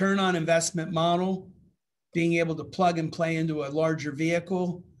a return on investment model, being able to plug and play into a larger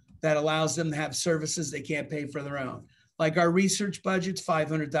vehicle that allows them to have services they can't pay for their own. Like our research budget's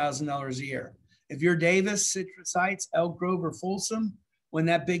 $500,000 a year. If you're Davis, Citrus Heights, Elk Grove, or Folsom, when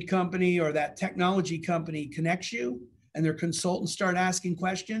that big company or that technology company connects you and their consultants start asking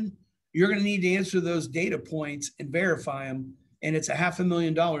questions, you're going to need to answer those data points and verify them. And it's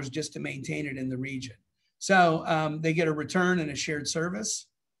 $500,000 just to maintain it in the region. So they get a return and a shared service.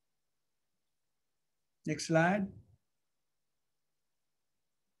 Next slide.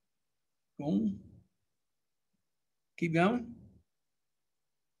 Boom. Keep going.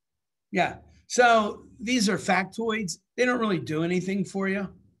 Yeah. So these are factoids. They don't really do anything for you,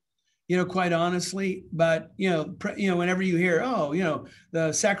 quite honestly. But, whenever you hear,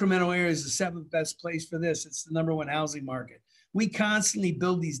 the Sacramento area is the 7th best place for this, it's the #1 housing market. We constantly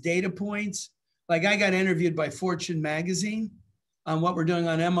build these data points. Like I got interviewed by Fortune magazine on what we're doing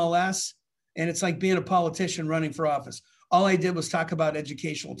on MLS. And it's like being a politician running for office. All I did was talk about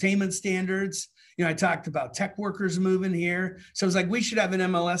educational attainment standards. You know, I talked about tech workers moving here. So it's like, we should have an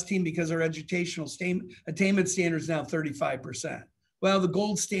MLS team because our educational attainment standard is now 35%. Well, the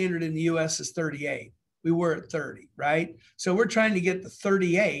gold standard in the US is 38. We were at 30, right? So we're trying to get to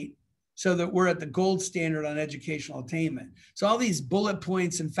 38 so that we're at the gold standard on educational attainment. So all these bullet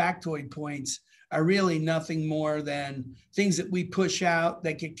points and factoid points are really nothing more than things that we push out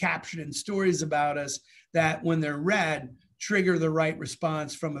that get captured in stories about us that, when they're read, trigger the right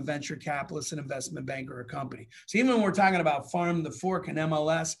response from a venture capitalist, an investment banker, or company. So even when we're talking about Farm to Fork and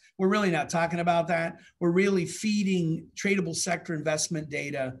MLS, we're really not talking about that. We're really feeding tradable sector investment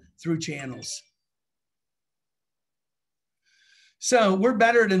data through channels. So we're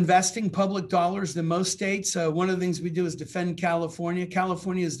better at investing public dollars than most states. So one of the things we do is defend California.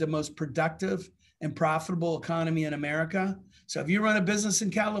 California is the most productive and profitable economy in America. So if you run a business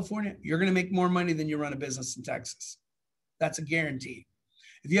in California, you're going to make more money than you run a business in Texas. That's a guarantee.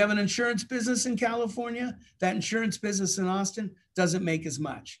 If you have an insurance business in California, that insurance business in Austin doesn't make as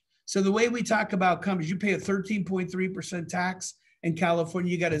much. So the way we talk about companies, you pay a 13.3% tax in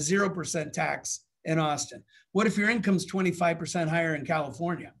California, you got a 0% tax in Austin. What if your income's 25% higher in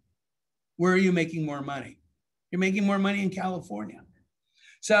California? Where are you making more money? You're making more money in California.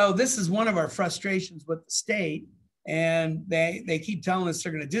 So this is one of our frustrations with the state, and they keep telling us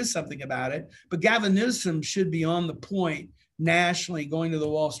they're going to do something about it. But Gavin Newsom should be on the point nationally, going to the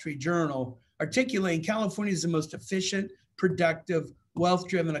Wall Street Journal, articulating California is the most efficient, productive,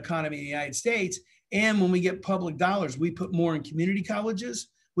 wealth-driven economy in the United States. And when we get public dollars, we put more in community colleges,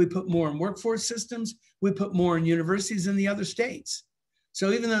 we put more in workforce systems, we put more in universities in the other states.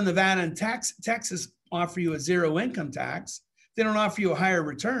 So even though Nevada and Texas offer you a zero income tax, they don't offer you a higher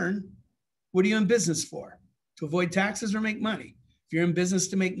return. What are you in business for? To avoid taxes or make money? If you're in business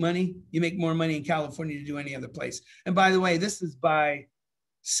to make money, you make more money in California to do any other place. And by the way, this is by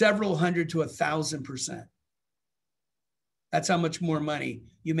several hundred to 1,000%. That's how much more money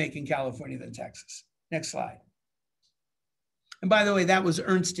you make in California than Texas. Next slide. And by the way, that was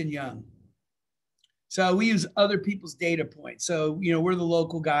Ernst & Young. So we use other people's data points. So, you know, we're the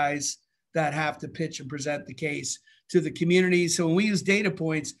local guys that have to pitch and present the case to the community. So when we use data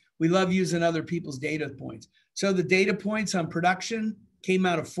points, we love using other people's data points. So the data points on production came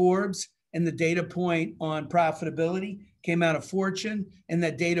out of Forbes, and the data point on profitability came out of Fortune, and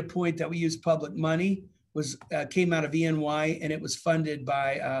that data point that we use public money was came out of EY, and it was funded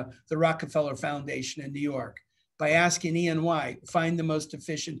by the Rockefeller Foundation in New York. By asking EY, find the most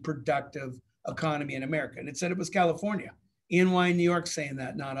efficient, productive economy in America. And it said it was California. EY in New York saying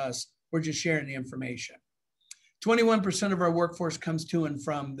that, not us. We're just sharing the information. 21% of our workforce comes to and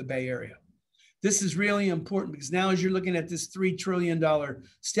from the Bay Area. This is really important because now, as you're looking at this $3 trillion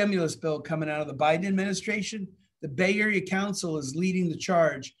stimulus bill coming out of the Biden administration, the Bay Area Council is leading the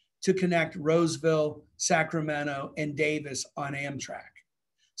charge to connect Roseville, Sacramento, and Davis on Amtrak.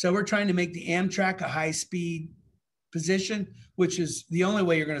 So we're trying to make the Amtrak a high-speed position, which is the only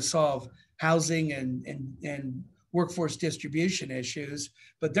way you're going to solve housing and workforce distribution issues,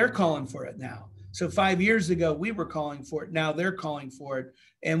 but they're calling for it now. So 5 years ago, we were calling for it. Now they're calling for it.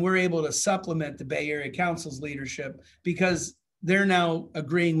 And we're able to supplement the Bay Area Council's leadership because they're now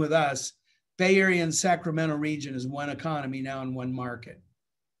agreeing with us. Bay Area and Sacramento region is one economy now in one market.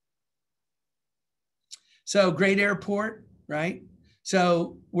 So great airport, right?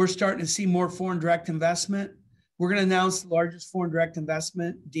 So we're starting to see more foreign direct investment. We're going to announce the largest foreign direct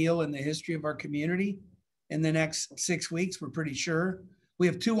investment deal in the history of our community in the next 6 weeks, we're pretty sure. We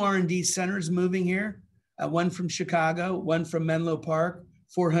have 2 R&D centers moving here, one from Chicago, one from Menlo Park,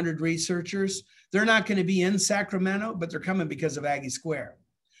 400 researchers. They're not going to be in Sacramento, but they're coming because of Aggie Square.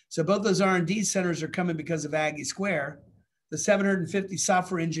 So both those R&D centers are coming because of Aggie Square. The 750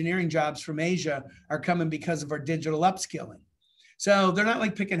 software engineering jobs from Asia are coming because of our digital upskilling. So they're not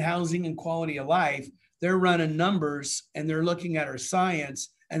like picking housing and quality of life. They're running numbers and they're looking at our science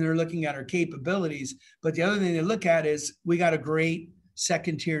and they're looking at our capabilities. But the other thing they look at is we got a great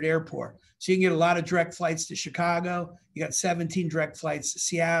second-tiered airport. So you can get a lot of direct flights to Chicago. You got 17 direct flights to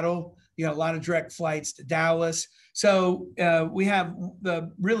Seattle. You got a lot of direct flights to Dallas. So we have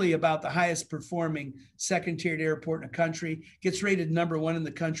really about the highest performing second-tiered airport in the country. Gets rated #1 in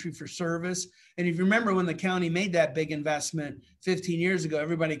the country for service. And if you remember when the county made that big investment 15 years ago,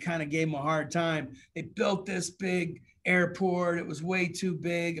 everybody kind of gave them a hard time. They built this big airport. It was way too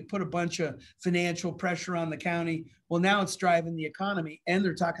big. It put a bunch of financial pressure on the county. Well, now it's driving the economy, and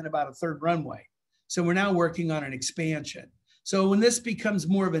they're talking about a 3rd runway. So we're now working on an expansion. So when this becomes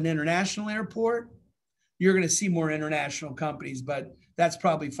more of an international airport, you're going to see more international companies, but that's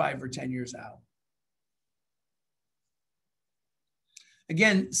probably 5 or 10 years out.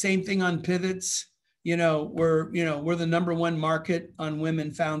 Again, same thing on pivots. We're the #1 market on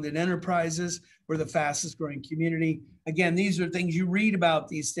women-founded enterprises. We're the fastest growing community. Again, these are things you read about.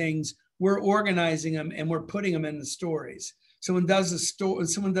 These things, we're organizing them and we're putting them in the stories. Someone does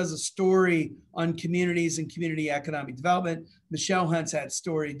a story on communities and community economic development. Michelle hunts that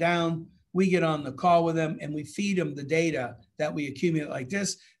story down. We get on the call with them and we feed them the data that we accumulate like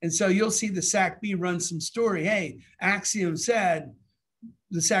this. And so you'll see the SACB run some story. Hey, Axiom said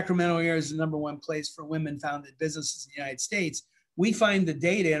the Sacramento area is the #1 place for women-founded businesses in the United States. We find the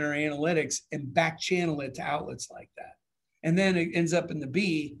data in our analytics and back channel it to outlets like that. And then it ends up in the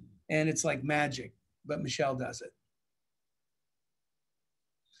B, and it's like magic, but Michelle does it.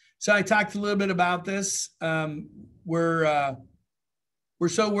 So I talked a little bit about this. We're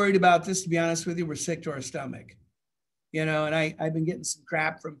so worried about this, to be honest with you, we're sick to our stomach. And I've been getting some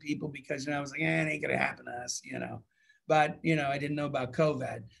crap from people because, I was like, it ain't gonna happen to us, But, I didn't know about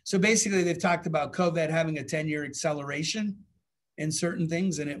COVID. So basically they've talked about COVID having a 10-year acceleration in certain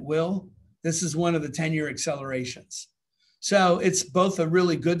things, and it will. This is one of the 10-year accelerations. So it's both a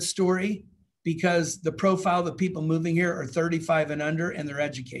really good story because the profile of the people moving here are 35 and under, and they're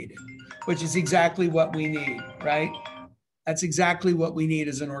educated, which is exactly what we need, right? That's exactly what we need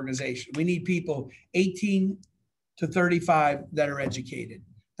as an organization. We need people 18 to 35 that are educated.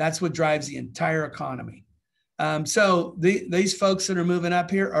 That's what drives the entire economy. So these folks that are moving up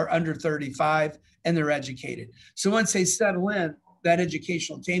here are under 35 and they're educated. So once they settle in, that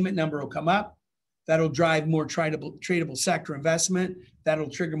educational attainment number will come up. That'll drive more tradable sector investment. That'll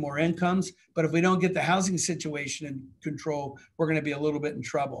trigger more incomes. But if we don't get the housing situation in control, we're going to be a little bit in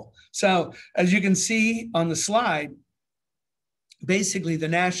trouble. So as you can see on the slide, basically the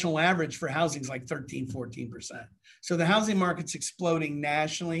national average for housing is like 13–14%. So the housing market's exploding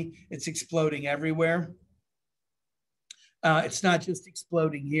nationally. It's exploding everywhere. It's not just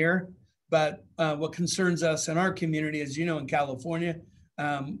exploding here, but what concerns us in our community, as you know, in California,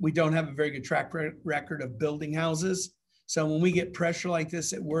 we don't have a very good track record of building houses. So when we get pressure like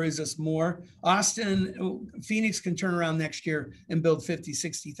this, it worries us more. Phoenix can turn around next year and build 50,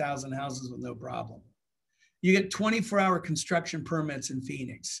 60,000 houses with no problem. You get 24-hour construction permits in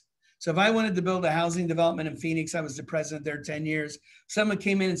Phoenix. So if I wanted to build a housing development in Phoenix, I was the president there 10 years. Someone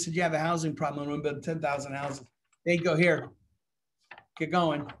came in and said, you have a housing problem, I want to build 10,000 houses. They'd go, here, get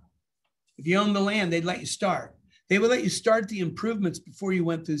going. If you own the land, they'd let you start. They would let you start the improvements before you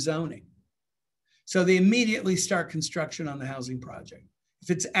went through zoning. So they immediately start construction on the housing project. If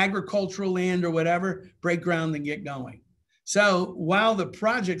it's agricultural land or whatever, break ground and get going. So while the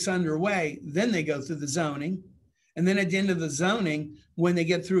project's underway, then they go through the zoning. And then at the end of the zoning, when they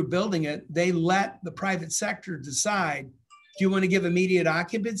get through building it, they let the private sector decide, do you want to give immediate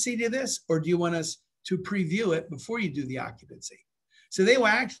occupancy to this, or do you want us to preview it before you do the occupancy? So they will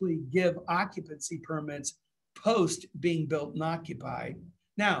actually give occupancy permits post being built and occupied.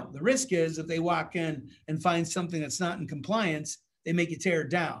 Now, the risk is if they walk in and find something that's not in compliance, they make you tear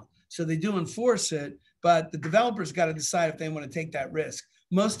it down. So they do enforce it, but the developers got to decide if they want to take that risk.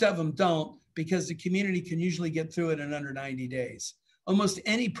 Most of them don't, because the community can usually get through it in under 90 days. Almost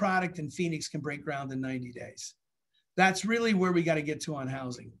any product in Phoenix can break ground in 90 days. That's really where we got to get to on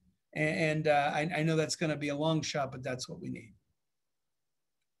housing. And I know that's going to be a long shot, but that's what we need.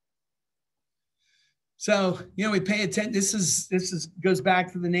 So, we pay attention. This goes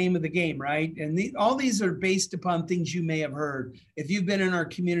back to the name of the game, right? And all these are based upon things you may have heard. If you've been in our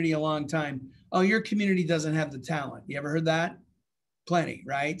community a long time, oh, your community doesn't have the talent. You ever heard that? Plenty,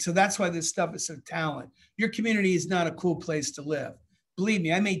 right? So that's why this stuff is so talent. Your community is not a cool place to live. Believe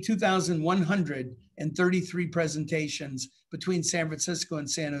me, I made 2,133 presentations between San Francisco and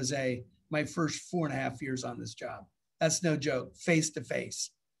San Jose my first 4.5 years on this job. That's no joke, face to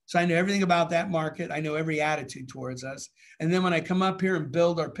face. So I know everything about that market. I know every attitude towards us. And then when I come up here and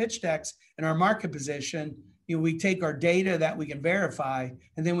build our pitch decks and our market position, we take our data that we can verify,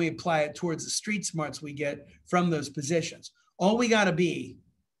 and then we apply it towards the street smarts we get from those positions. All we got to be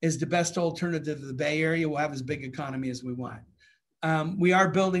is the best alternative to the Bay Area. We'll have as big economy as we want. We are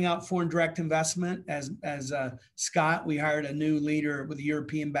building out foreign direct investment. As Scott, we hired a new leader with a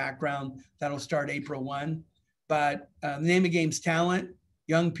European background that'll start April 1. But the name of the game's talent.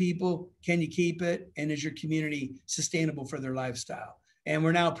 Young people, can you keep it? And is your community sustainable for their lifestyle? And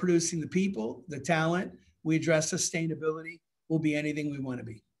we're now producing the people, the talent. We address sustainability. We'll be anything we want to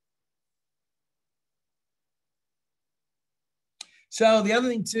be. So the other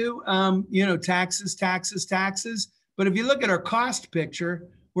thing too, taxes. But if you look at our cost picture,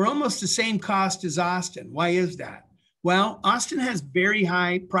 we're almost the same cost as Austin. Why is that? Well, Austin has very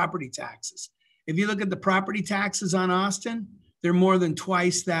high property taxes. If you look at the property taxes on Austin, They're more than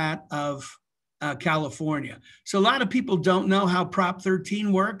twice that of California. So a lot of people don't know how Prop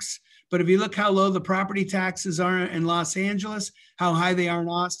 13 works, but if you look how low the property taxes are in Los Angeles, how high they are in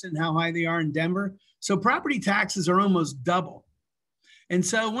Austin, how high they are in Denver. So property taxes are almost double. And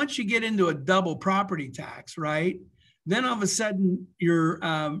so once you get into a double property tax, right, then all of a sudden you're,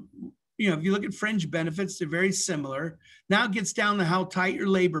 if you look at fringe benefits, they're very similar. Now it gets down to how tight your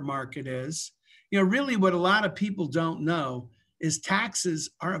labor market is. Really what a lot of people don't know is taxes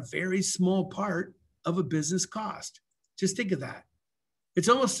are a very small part of a business cost. Just think of that. It's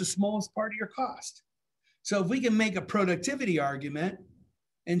almost the smallest part of your cost. So if we can make a productivity argument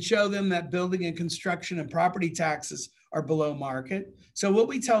and show them that building and construction and property taxes are below market. So what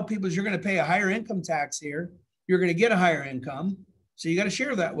we tell people is you're going to pay a higher income tax here. You're going to get a higher income. So you got to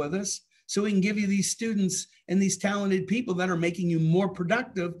share that with us so we can give you these students and these talented people that are making you more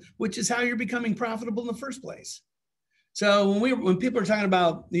productive, which is how you're becoming profitable in the first place. So when people are talking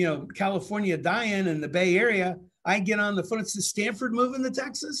about, California dying in the Bay Area, I get on the phone. It's the Stanford moving to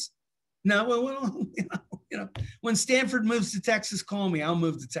Texas. No, well, when Stanford moves to Texas, call me. I'll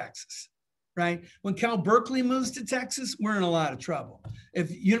move to Texas, right? When Cal Berkeley moves to Texas, we're in a lot of trouble. If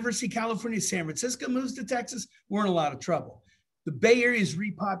University of California, San Francisco moves to Texas, we're in a lot of trouble. The Bay Area is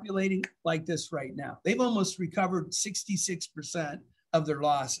repopulating like this right now. They've almost recovered 66% of their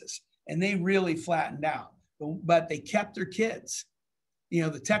losses, and they really flattened out. But they kept their kids.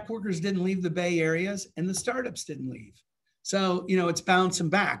 The tech workers didn't leave the Bay Areas and the startups didn't leave. So, it's bouncing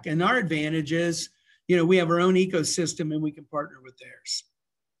back. And our advantage is, we have our own ecosystem and we can partner with theirs.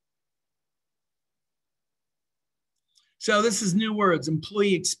 So this is new words,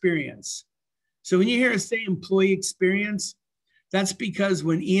 employee experience. So when you hear us say employee experience, that's because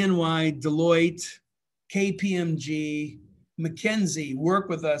when E&Y, Deloitte, KPMG, McKinsey work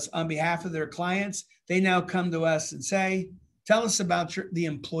with us on behalf of their clients, they now come to us and say, tell us about the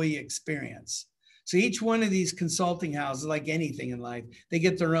employee experience. So each one of these consulting houses, like anything in life, they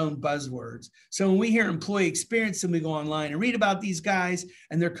get their own buzzwords. So when we hear employee experience and we go online and read about these guys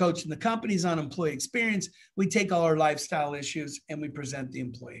and they're coaching the companies on employee experience, we take all our lifestyle issues and we present the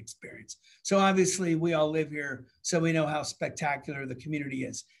employee experience. So obviously we all live here, so we know how spectacular the community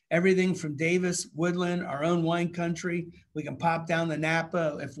is. Everything from Davis, Woodland, our own wine country. We can pop down the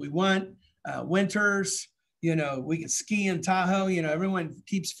Napa if we want. Winters, we can ski in Tahoe. Everyone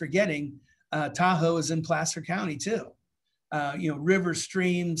keeps forgetting Tahoe is in Placer County too. River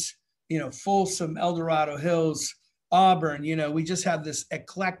streams, Folsom, El Dorado Hills, Auburn. We just have this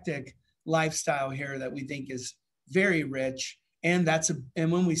eclectic lifestyle here that we think is very rich. And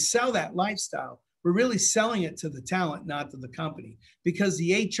when we sell that lifestyle, we're really selling it to the talent, not to the company, because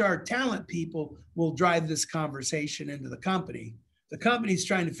the HR talent people will drive this conversation into the company. The company's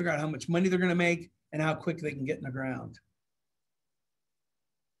trying to figure out how much money they're going to make and how quick they can get in the ground.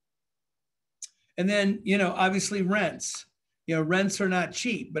 And then, obviously rents. Rents are not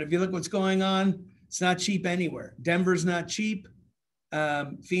cheap, but if you look what's going on, it's not cheap anywhere. Denver's not cheap.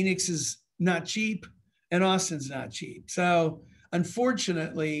 Phoenix is not cheap, and Austin's not cheap. So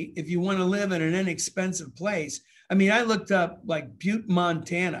unfortunately, if you want to live in an inexpensive place, I looked up like Butte,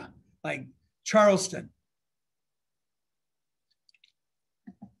 Montana, like Charleston,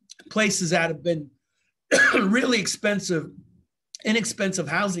 places that have been really inexpensive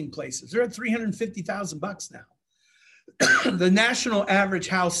housing places. They're at $350,000 now. The national average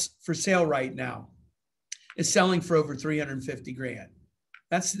house for sale right now is selling for over 350 grand.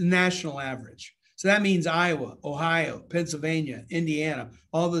 That's the national average. So that means Iowa, Ohio, Pennsylvania, Indiana,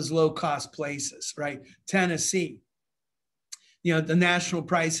 all those low cost places, right? Tennessee. The national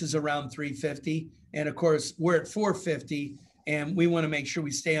price is around 350. And of course, we're at 450. And we want to make sure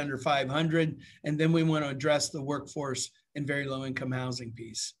we stay under 500. And then we want to address the workforce and very low income housing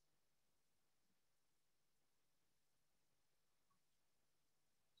piece.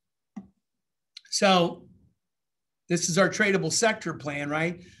 So this is our tradable sector plan,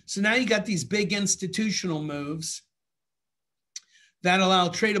 right? So now you got these big institutional moves that allow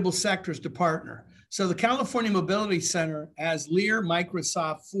tradable sectors to partner. So the California Mobility Center has Lear,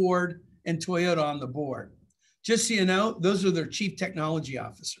 Microsoft, Ford, and Toyota on the board. Just so you know, those are their chief technology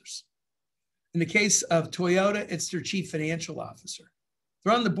officers. In the case of Toyota, it's their chief financial officer.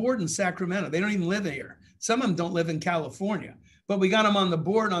 They're on the board in Sacramento. They don't even live here. Some of them don't live in California, but we got them on the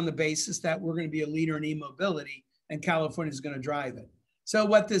board on the basis that we're going to be a leader in e-mobility and California is going to drive it. So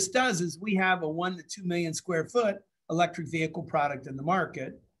what this does is we have a 1 to 2 million square foot electric vehicle product in the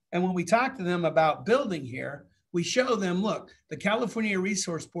market. And when we talk to them about building here, we show them, look, the California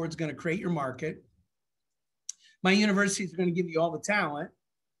Resource Board is going to create your market. My university is going to give you all the talent.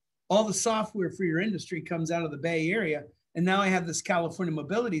 All the software for your industry comes out of the Bay Area. And now I have this California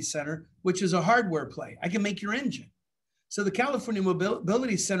Mobility Center, which is a hardware play. I can make your engine. So the California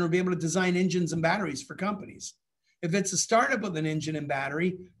Mobility Center will be able to design engines and batteries for companies. If it's a startup with an engine and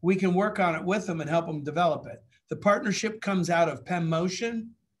battery, we can work on it with them and help them develop it. The partnership comes out of PEM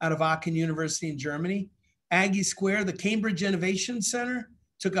Motion, out of Aachen University in Germany. Aggie Square, the Cambridge Innovation Center,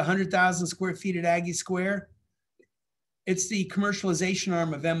 took 100,000 square feet at Aggie Square. It's the commercialization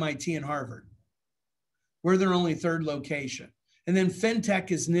arm of MIT and Harvard. We're their only third location. And then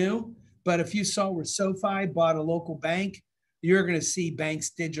FinTech is new, but if you saw where SoFi bought a local bank, you're going to see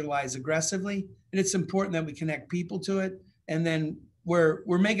banks digitalize aggressively. And it's important that we connect people to it. And then we're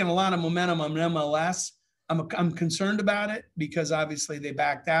making a lot of momentum on MLS. I'm concerned about it because obviously they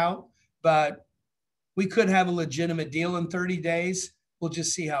backed out, but we could have a legitimate deal in 30 days. We'll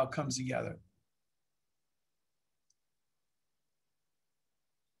just see how it comes together.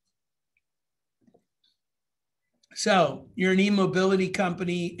 So you're an e-mobility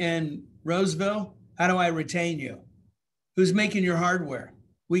company in Roseville. How do I retain you? Who's making your hardware?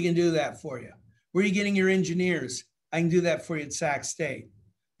 We can do that for you. Where are you getting your engineers? I can do that for you at Sac State.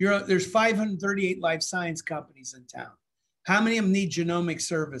 There's 538 life science companies in town. How many of them need genomic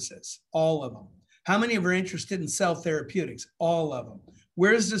services? All of them. How many of them are interested in cell therapeutics? All of them.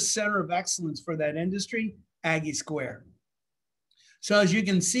 Where's the center of excellence for that industry? Aggie Square. So as you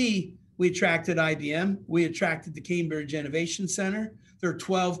can see, we attracted IBM. We attracted the Cambridge Innovation Center. There are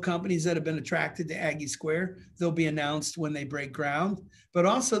 12 companies that have been attracted to Aggie Square. They'll be announced when they break ground. But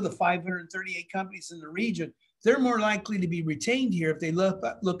also the 538 companies in the region, they're more likely to be retained here if they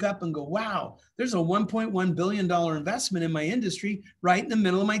look up and go, wow, there's a $1.1 billion investment in my industry right in the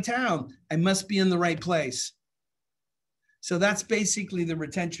middle of my town. I must be in the right place. So that's basically the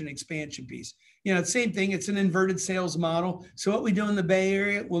retention expansion piece. You know, same thing, it's an inverted sales model. So what we do in the Bay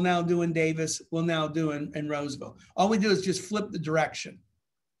Area, we'll now do in Davis, we'll now do in Roseville. All we do is just flip the direction.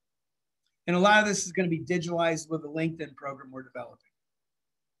 And a lot of this is going to be digitalized with the LinkedIn program we're developing.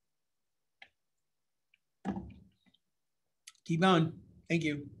 Keep going. Thank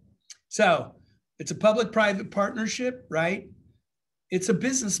you. So it's a public-private partnership, right? It's a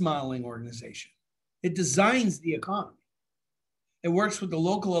business modeling organization. It designs the economy. It works with the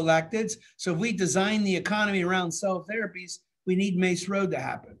local electeds. So if we design the economy around cell therapies, we need Mace Road to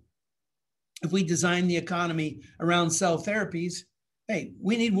happen. If we design the economy around cell therapies, hey,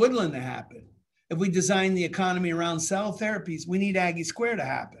 we need Woodland to happen. If we design the economy around cell therapies, we need Aggie Square to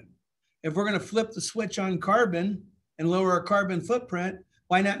happen. If we're going to flip the switch on carbon and lower our carbon footprint,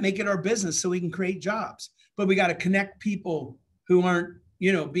 why not make it our business so we can create jobs? But we got to connect people who aren't,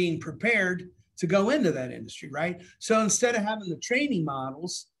 being prepared to go into that industry, right? So instead of having the training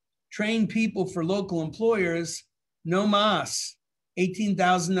models, train people for local employers, no mas,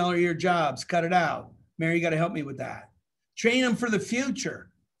 $18,000 a year jobs, cut it out. Mary, you got to help me with that. Train them for the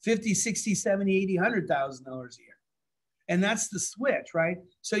future, $50, $60, $70, $80, $100,000 a year. And that's the switch, right?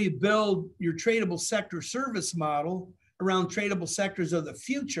 So you build your tradable sector service model around tradable sectors of the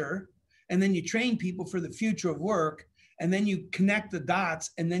future, and then you train people for the future of work, and then you connect the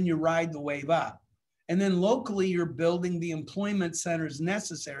dots, and then you ride the wave up. And then locally, you're building the employment centers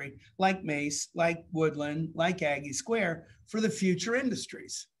necessary, like Mace, like Woodland, like Aggie Square, for the future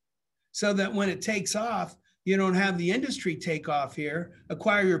industries. So that when it takes off, you don't have the industry take off here,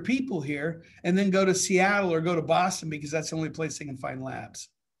 acquire your people here, and then go to Seattle or go to Boston because that's the only place they can find labs.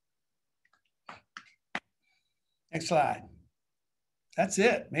 Next slide. That's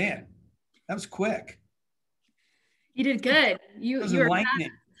it, man. That was quick. You did good. You were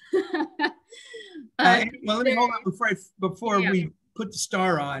enlightening. Well, let me hold on before we put the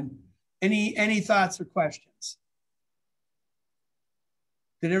star on. Any thoughts or questions?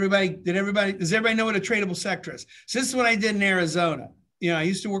 Does everybody know what a tradable sector is? So this is what I did in Arizona. I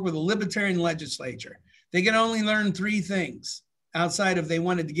used to work with a libertarian legislature. They could only learn 3 things outside of they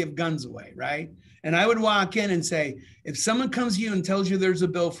wanted to give guns away, right? And I would walk in and say, if someone comes to you and tells you there's a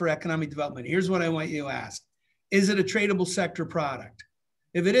bill for economic development, here's what I want you to ask. Is it a tradable sector product?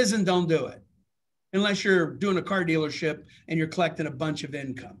 If it isn't, don't do it. Unless you're doing a car dealership and you're collecting a bunch of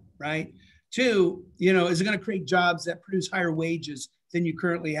income, right? 2, is it going to create jobs that produce higher wages than you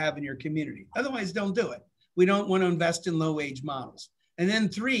currently have in your community? Otherwise, don't do it. We don't want to invest in low wage models. And then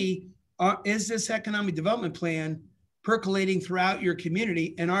 3, is this economic development plan percolating throughout your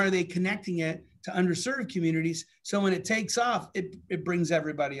community, and are they connecting it to underserved communities so when it takes off, it brings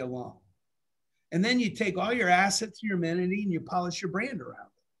everybody along? And then you take all your assets, your amenity, and you polish your brand around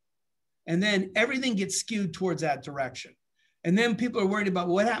it. And then everything gets skewed towards that direction. And then people are worried about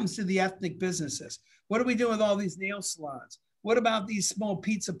what happens to the ethnic businesses. What do we do with all these nail salons? What about these small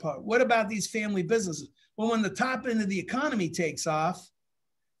pizza parlors? What about these family businesses? Well, when the top end of the economy takes off,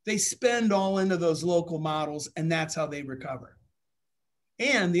 they spend all into those local models, and that's how they recover.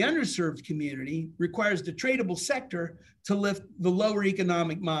 And the underserved community requires the tradable sector to lift the lower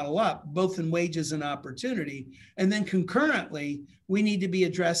economic model up, both in wages and opportunity. And then concurrently, we need to be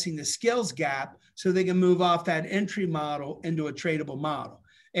addressing the skills gap so they can move off that entry model into a tradable model.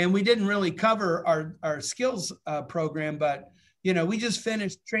 And we didn't really cover our skills program, but we just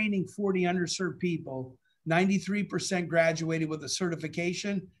finished training 40 underserved people. 93% graduated with a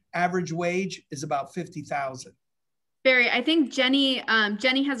certification. Average wage is about $50,000. Barry, I think Jenny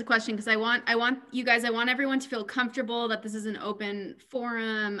has a question, because I want everyone to feel comfortable that this is an open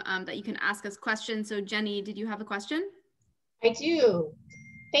forum, that you can ask us questions. So Jenny, did you have a question? I do.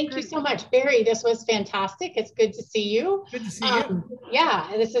 Thank you so much, Barry. This was fantastic. It's good to see you. Good to see you.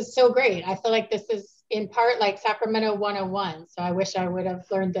 Yeah, this is so great. I feel like this is in part like Sacramento 101. So I wish I would have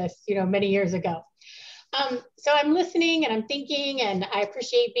learned this, many years ago. So I'm listening and I'm thinking, and I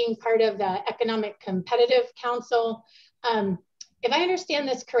appreciate being part of the Economic Competitive Council. If I understand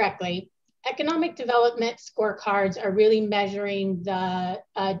this correctly, economic development scorecards are really measuring the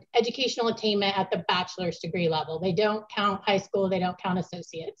educational attainment at the bachelor's degree level. They don't count high school, they don't count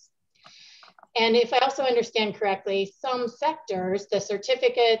associates. And if I also understand correctly, some sectors, the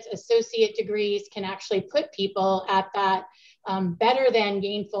certificates, associate degrees can actually put people at that better than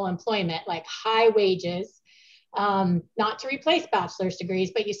gainful employment, like high wages, not to replace bachelor's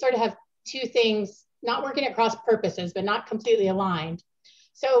degrees, but you sort of have two things not working at cross purposes, but not completely aligned.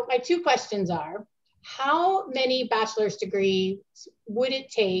 So my two questions are, how many bachelor's degrees would it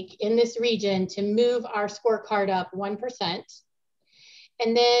take in this region to move our scorecard up 1%?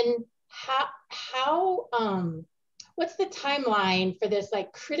 And then what's the timeline for this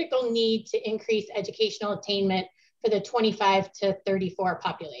like critical need to increase educational attainment for the 25 to 34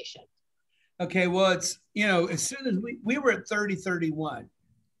 population? Okay, well, it's, as soon as we were at 30-31.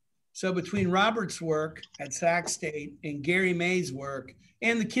 So between Robert's work at Sac State and Gary May's work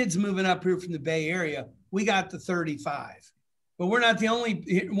and the kids moving up here from the Bay Area, we got to 35. But we're not the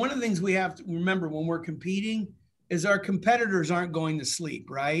only, one of the things we have to remember when we're competing is our competitors aren't going to sleep,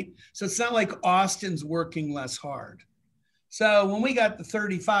 right? So it's not like Austin's working less hard. So when we got to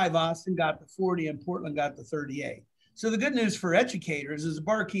 35, Austin got to 40 and Portland got to 38. So the good news for educators is the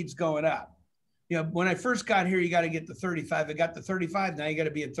bar keeps going up. When I first got here, you got to get to 35. I got to 35. Now you got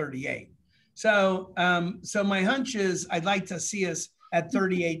to be at 38. So, so my hunch is I'd like to see us at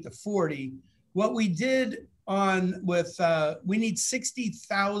 38 to 40. What we did we need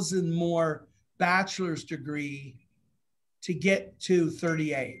 60,000 more bachelor's degree to get to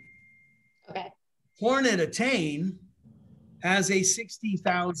 38. Okay. Hornet Attain has a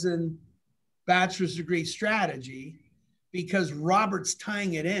 60,000 bachelor's degree strategy, because Robert's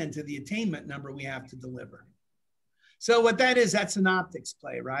tying it into the attainment number we have to deliver. So what that is, that's an optics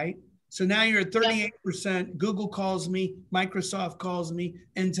play, right? So now you're at 38%. Google calls me, Microsoft calls me,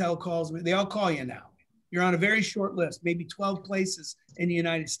 Intel calls me. They all call you now. You're on a very short list, maybe 12 places in the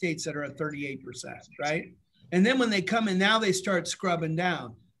United States that are at 38%, right? And then when they come in, now they start scrubbing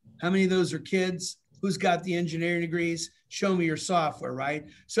down. How many of those are kids? Who's got the engineering degrees? Show me your software, right?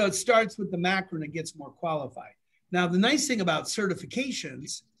 So it starts with the macro and it gets more qualified. Now, the nice thing about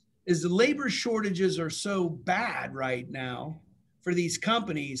certifications is the labor shortages are so bad right now for these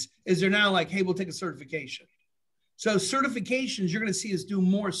companies is they're now like, hey, we'll take a certification. So certifications, you're going to see us do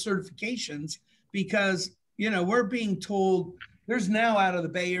more certifications because, we're being told there's now out of the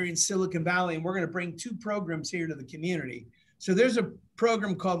Bay Area and Silicon Valley, and we're going to bring 2 programs here to the community. So there's a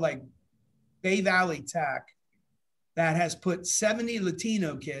program called like Bay Valley Tech that has put 70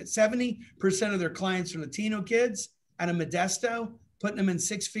 Latino kids, 70% of their clients are Latino kids out of Modesto, putting them in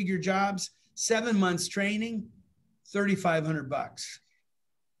 6-figure jobs, 7 months training, $3,500.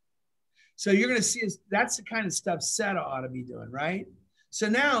 So you're going to see, that's the kind of stuff SETA ought to be doing, right? So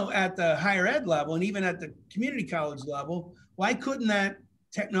now at the higher ed level and even at the community college level, why couldn't that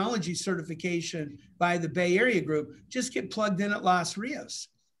technology certification by the Bay Area group just get plugged in at Los Rios?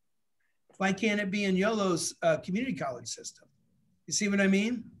 Why can't it be in YOLO's community college system? You see what I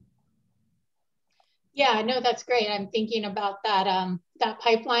mean? Yeah, no, that's great. I'm thinking about that, that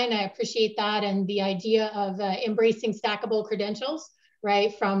pipeline. I appreciate that. And the idea of embracing stackable credentials,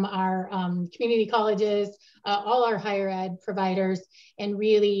 right, from our community colleges, all our higher ed providers, and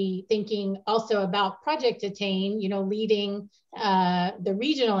really thinking also about Project Attain, leading the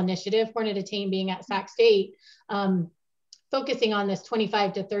regional initiative, Hornet Attain being at Sac State, focusing on this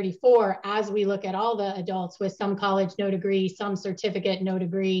 25 to 34 as we look at all the adults with some college, no degree, some certificate, no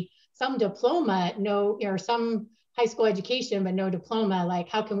degree, some diploma, or some high school education, but no diploma. Like,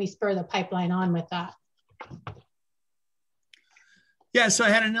 how can we spur the pipeline on with that? Yeah, so I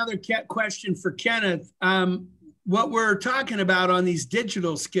had another question for Kenneth. What we're talking about on these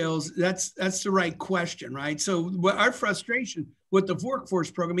digital skills, that's the right question, right? So what our frustration with the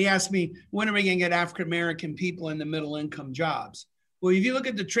workforce program, he asked me, when are we going to get African-American people in the middle income jobs? Well, if you look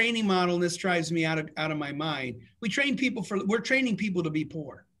at the training model, and this drives me out of my mind, we're training people to be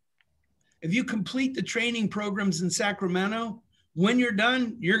poor. If you complete the training programs in Sacramento, when you're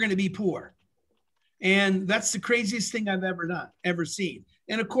done, you're going to be poor. And that's the craziest thing I've ever seen.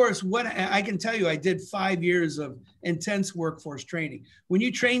 And of course, what I can tell you, I did 5 years of intense workforce training. When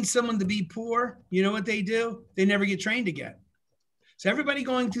you train someone to be poor, you know what they do? They never get trained again. So everybody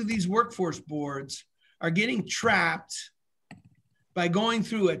going through these workforce boards are getting trapped by going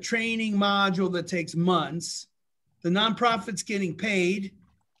through a training module that takes months. The nonprofit's getting paid.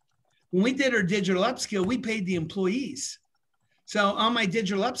 When we did our digital upskill, we paid the employees. So on my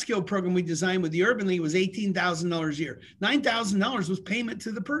digital upskill program we designed with the Urban League was $18,000 a year. $9,000 was payment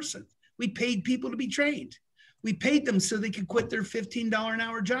to the person. We paid people to be trained. We paid them so they could quit their $15 an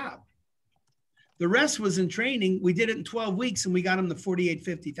hour job. The rest was in training. We did it in 12 weeks and we got them to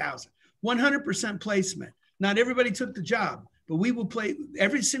 $48,000, $50,000. 100% placement. Not everybody took the job, but we will play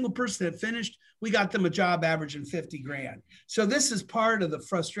every single person that finished. We got them a job averaging 50 grand. So this is part of the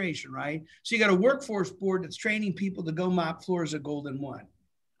frustration, right? So you got a workforce board that's training people to go mop floors at Golden One.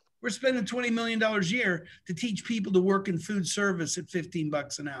 We're spending $20 million a year to teach people to work in food service at 15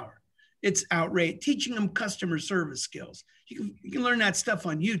 bucks an hour. It's outrageous. Teaching them customer service skills. You can learn that stuff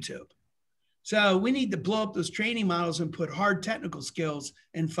on YouTube. So we need to blow up those training models and put hard technical skills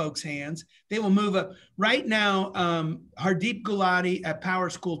in folks' hands. They will move up. Right now, Hardeep Gulati at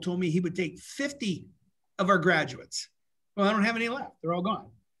Power School told me he would take 50 of our graduates. Well, I don't have any left. They're all gone.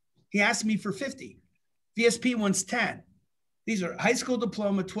 He asked me for 50. VSP wants 10. These are high school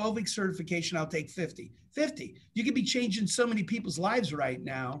diploma, 12-week certification. I'll take 50. 50. You could be changing so many people's lives right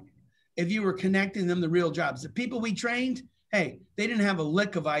now if you were connecting them to real jobs. The people we trained, hey, they didn't have a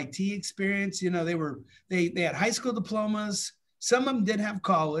lick of IT experience. You know, they had high school diplomas. Some of them did have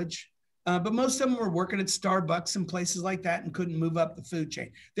college, but most of them were working at Starbucks and places like that and couldn't move up the food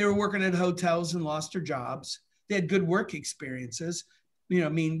chain. They were working at hotels and lost their jobs. They had good work experiences. You know, I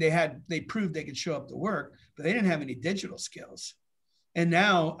mean, they proved they could show up to work, but they didn't have any digital skills. And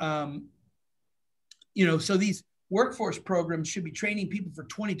now, you know, so these workforce programs should be training people for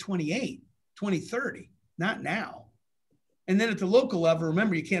 2028, 2030, not now. And then at the local level,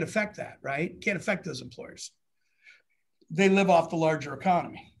 remember, you can't affect that, right? You can't affect those employers. They live off the larger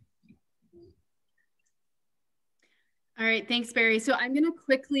economy. All right, thanks, Barry. So I'm going to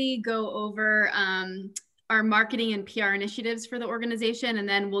quickly go over our marketing and PR initiatives for the organization, and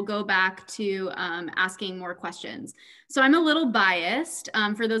then we'll go back to asking more questions. So I'm a little biased.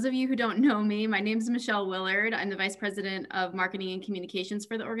 For those of you who don't know me, my name is Michelle Willard. I'm the Vice President of Marketing and Communications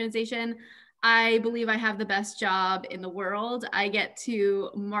for the organization. I believe I have the best job in the world. I get to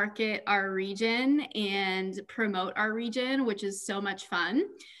market our region and promote our region, which is so much fun.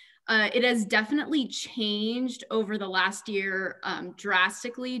 It has definitely changed over the last year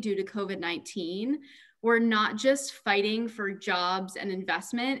drastically due to COVID-19. We're not just fighting for jobs and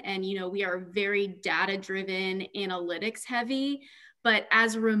investment, and you know, we are very data-driven, analytics heavy, but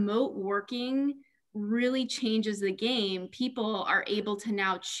as remote working really changes the game, people are able to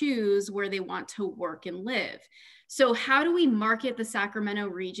now choose where they want to work and live. So how do we market the Sacramento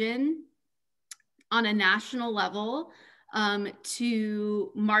region on a national level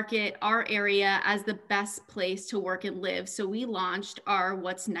to market our area as the best place to work and live? So we launched our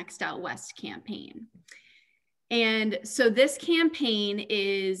What's Next Out West campaign. And so this campaign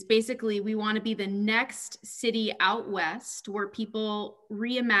is basically, we want to be the next city out west where people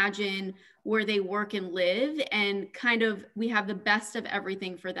reimagine where they work and live, and kind of, we have the best of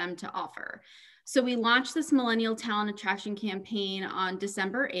everything for them to offer. So we launched this Millennial Talent Attraction campaign on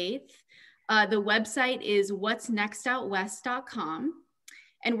December 8th. The website is what'snextoutwest.com.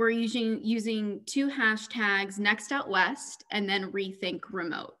 And we're using two hashtags, Next Out West and then Rethink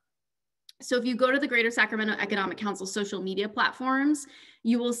Remote. So if you go to the Greater Sacramento Economic Council social media platforms,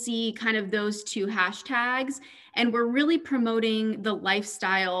 you will see kind of those two hashtags. And we're really promoting the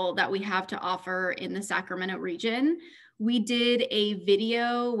lifestyle that we have to offer in the Sacramento region. We did a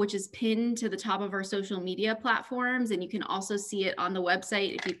video, which is pinned to the top of our social media platforms. And you can also see it on the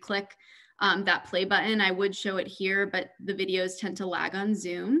website. If you click that play button, I would show it here, but the videos tend to lag on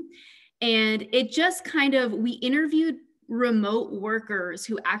Zoom. And it just kind of, we interviewed remote workers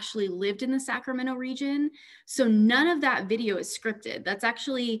who actually lived in the Sacramento region. So none of that video is scripted. That's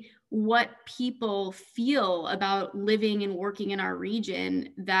actually what people feel about living and working in our region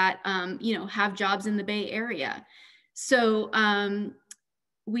that, you know, have jobs in the Bay Area. So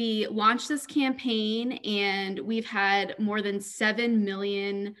we launched this campaign, and we've had more than 7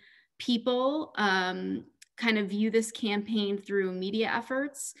 million people kind of view this campaign through media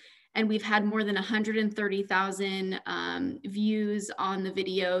efforts. And we've had more than 130,000 views on the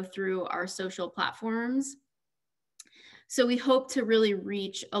video through our social platforms. So we hope to really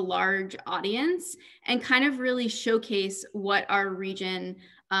reach a large audience and kind of really showcase what our region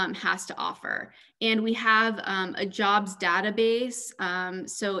has to offer. And we have a jobs database.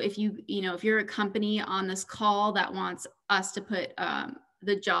 So if if you're a company on this call that wants us to put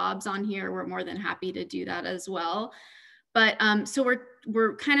the jobs on here, we're more than happy to do that as well. But so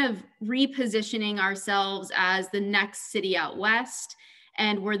we're kind of repositioning ourselves as the next city out west,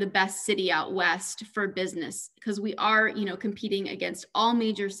 and we're the best city out west for business, because we are, you know, competing against all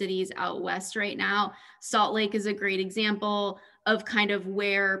major cities out west right now. Salt Lake is a great example of kind of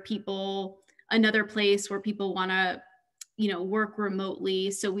another place where people want to, you know, work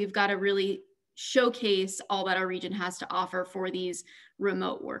remotely. So we've got to really showcase all that our region has to offer for these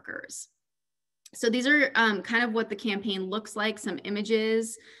remote workers. So these are kind of what the campaign looks like, some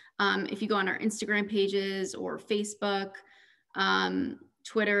images. If you go on our Instagram pages or Facebook,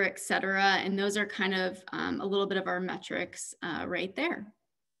 Twitter, etc., and those are kind of a little bit of our metrics right there.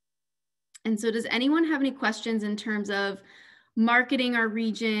 And so does anyone have any questions in terms of marketing our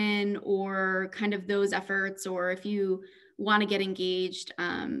region or kind of those efforts? Or if you want to get engaged,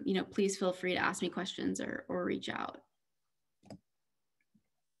 you know, please feel free to ask me questions or reach out.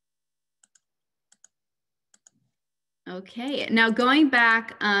 Okay, now going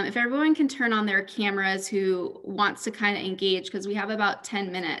back, if everyone can turn on their cameras who wants to kind of engage, because we have about 10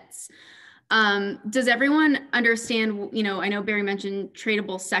 minutes. Does everyone understand, you know, I know Barry mentioned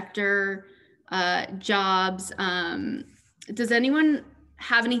tradable sector, jobs. Does anyone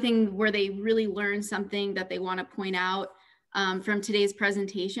have anything where they really learned something that they want to point out from today's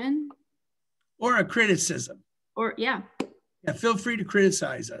presentation? Or a criticism. Or, yeah. Yeah, feel free to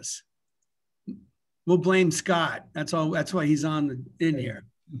criticize us. We'll blame Scott. That's all. That's why he's in here.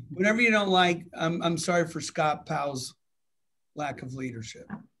 Whatever you don't like, I'm sorry for Scott Powell's lack of leadership.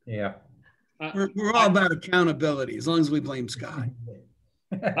 Yeah. We're all about accountability, as long as we blame Scott.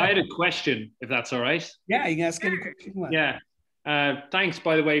 I had a question, if that's all right. Yeah, you can ask any question you want. Yeah. Thanks,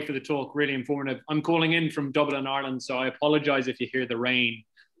 by the way, for the talk. Really informative. I'm calling in from Dublin, Ireland, so I apologize if you hear the rain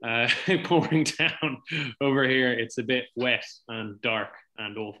pouring down over here. It's a bit wet and dark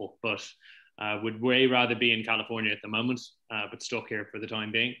and awful, but would way rather be in California at the moment, but stuck here for the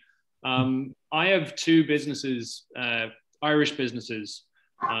time being. I have two businesses, Irish businesses,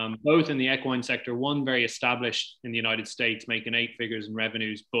 both in the equine sector. One very established in the United States, making 8 figures in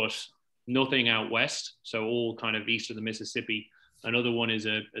revenues, but nothing out west, so all kind of east of the Mississippi. Another one is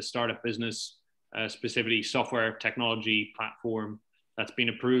a startup business, specifically software technology platform that's been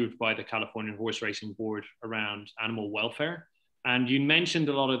approved by the California Horse Racing Board around animal welfare. And you mentioned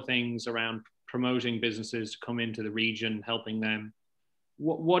a lot of things around promoting businesses to come into the region, helping them.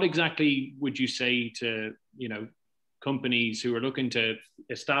 What exactly would you say to, you know, companies who are looking to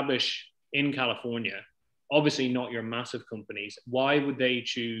establish in California? Obviously not your massive companies. Why would they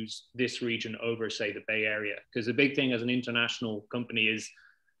choose this region over, say, the Bay Area? Because the big thing as an international company is,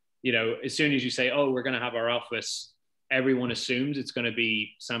 you know, as soon as you say, oh, we're going to have our office, everyone assumes it's going to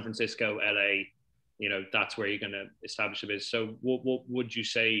be San Francisco, LA, you know, that's where you're going to establish a business. So what would you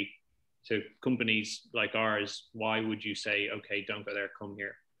say to companies like ours? Why would you say, okay, don't go there, come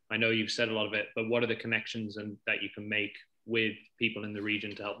here? I know you've said a lot of it, but what are the connections that you can make with people in the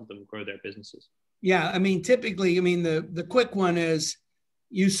region to help them grow their businesses? Yeah, I mean, typically, I mean, the quick one is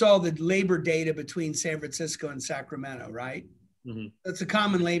you saw the labor data between San Francisco and Sacramento, right? Mm-hmm. That's a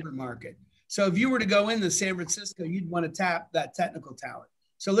common labor market. So if you were to go into San Francisco, you'd want to tap that technical talent.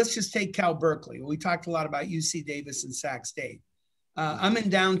 So let's just take Cal Berkeley. We talked a lot about UC Davis and Sac State. I'm in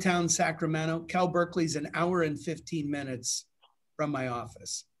downtown Sacramento. Cal Berkeley's an hour and 15 minutes from my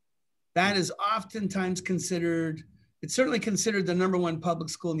office. That is oftentimes considered, it's certainly considered the #1 public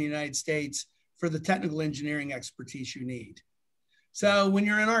school in the United States for the technical engineering expertise you need. So when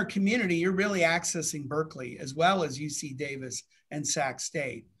you're in our community, you're really accessing Berkeley as well as UC Davis and Sac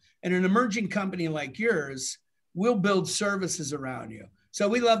State. And an emerging company like yours will build services around you. So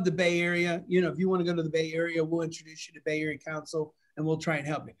we love the Bay Area. You know, if you want to go to the Bay Area, we'll introduce you to Bay Area Council and we'll try and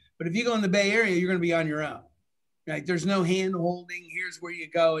help you. But if you go in the Bay Area, you're going to be on your own. Right? There's no hand holding. Here's where you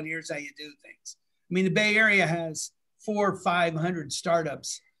go and here's how you do things. I mean, the Bay Area has 400 or 500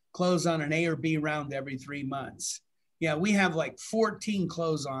 startups close on an A or B round every 3 months. Yeah, we have like 14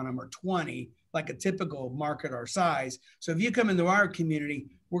 close on them or 20, like a typical market our size. So if you come into our community,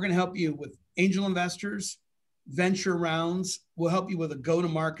 we're going to help you with angel investors, venture rounds. We'll help you with a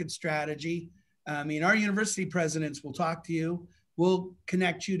go-to-market strategy. I mean, our university presidents will talk to you. We'll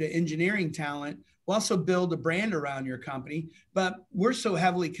connect you to engineering talent. We'll also build a brand around your company. But we're so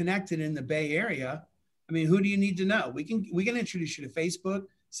heavily connected in the Bay Area. I mean, who do you need to know? We can introduce you to Facebook,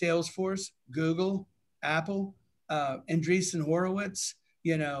 Salesforce, Google, Apple, Andreessen Horowitz,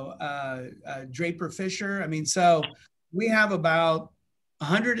 Draper Fisher. I mean, so we have about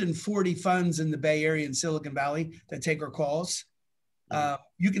 140 funds in the Bay Area and Silicon Valley that take our calls.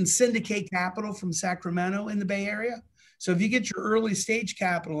 You can syndicate capital from Sacramento in the Bay Area. So if you get your early stage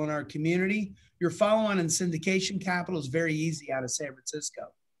capital in our community, your follow-on and syndication capital is very easy out of San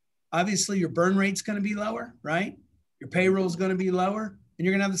Francisco. Obviously, your burn rate's going to be lower, right? Your payroll is going to be lower, and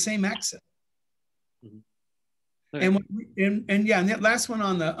you're going to have the same exit. And the last one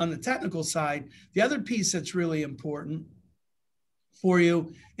on the technical side, the other piece that's really important for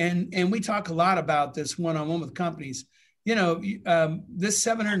you, and we talk a lot about this one-on-one with companies. This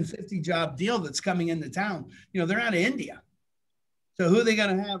 750 job deal that's coming into town, they're out of India. So who are they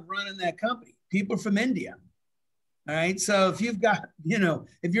going to have running that company? People from India. All right. So if you've got,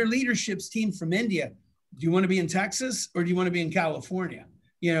 if your leadership's team from India, do you want to be in Texas or do you want to be in California?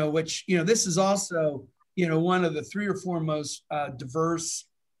 This is also, one of the 3 or 4 most diverse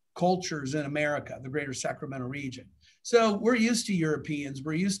cultures in America, the Greater Sacramento region. So we're used to Europeans.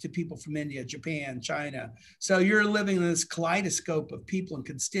 We're used to people from India, Japan, China. So you're living in this kaleidoscope of people and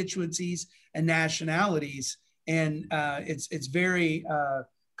constituencies and nationalities. And it's very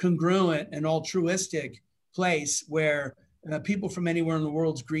congruent and altruistic place where people from anywhere in the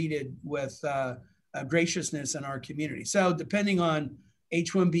world's greeted with graciousness in our community. So depending on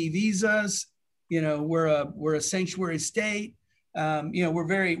H-1B visas, we're a sanctuary state. We're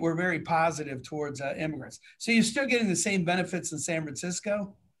very positive towards immigrants. So you're still getting the same benefits in San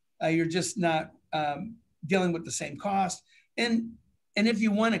Francisco. You're just not dealing with the same cost. And if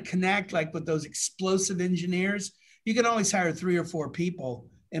you want to connect like with those explosive engineers, you can always hire 3 or 4 people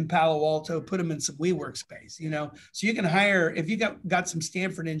in Palo Alto, put them in some WeWork space, So you can hire, if you got some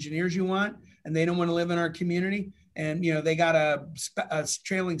Stanford engineers you want, and they don't want to live in our community, and they got a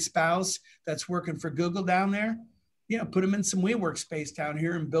trailing spouse that's working for Google down there, put them in some WeWork space down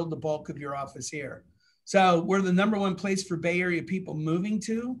here and build the bulk of your office here. So we're the #1 place for Bay Area people moving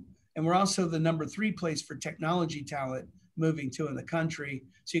to, and we're also the #3 place for technology talent moving to in the country.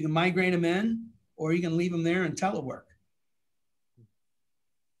 So you can migrate them in, or you can leave them there and telework.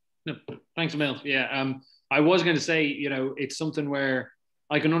 No, thanks, Emil. Yeah, I was going to say, it's something where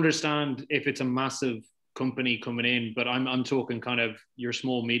I can understand if it's a massive company coming in, but I'm talking kind of your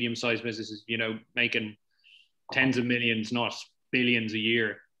small, medium-sized businesses, making tens of millions, not billions a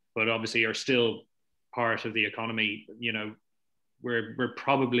year, but obviously are still part of the economy. We're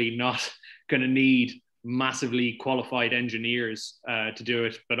probably not going to need massively qualified engineers to do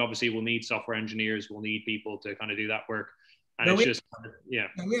it, but obviously we'll need software engineers, we'll need people to kind of do that work. And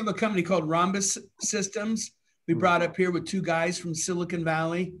we have a company called Rhombus Systems. We brought up here with 2 guys from Silicon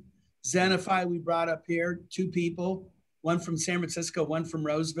Valley. Zenify, we brought up here 2 people, one from San Francisco, one from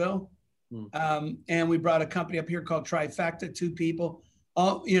Roseville. And we brought a company up here called Trifecta, 2 people.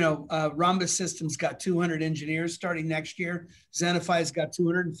 Rhombus Systems got 200 engineers starting next year. Zenify's got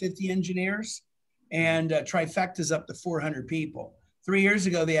 250 engineers, and Trifecta's up to 400 people. 3 years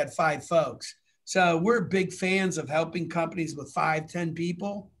ago, they had 5 folks. So we're big fans of helping companies with 5, 10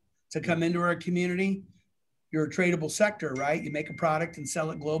 people to come into our community. You're a tradable sector, right? You make a product and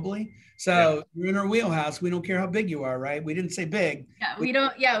sell it globally. So you're in our wheelhouse. We don't care how big you are, right? We didn't say big. We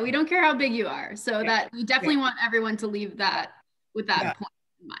don't care how big you are. So that we definitely want everyone to leave that with that point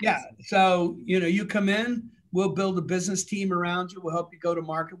in mind. Yeah. So, you come in, we'll build a business team around you. We'll help you go to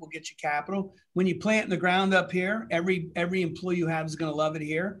market. We'll get you capital. When you plant in the ground up here, every employee you have is going to love it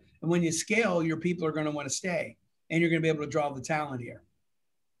here. And when you scale, your people are going to want to stay, and you're going to be able to draw the talent here.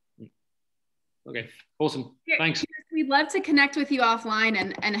 Okay, awesome. Thanks. We'd love to connect with you offline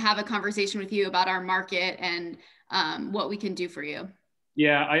and have a conversation with you about our market and what we can do for you.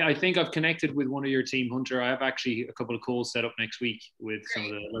 Yeah, I think I've connected with one of your team, Hunter. I have actually a couple of calls set up next week with some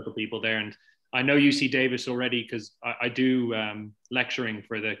of the local people there. And I know UC Davis already because I do lecturing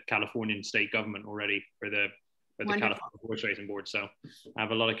for the Californian state government already for the California Horse Racing Board. So I have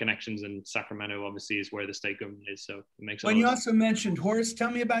a lot of connections, and Sacramento obviously is where the state government is. So it makes When you also mentioned horse,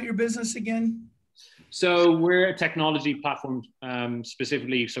 tell me about your business again. So we're a technology platform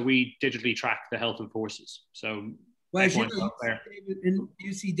specifically. So we digitally track the health of horses. So well, as you know,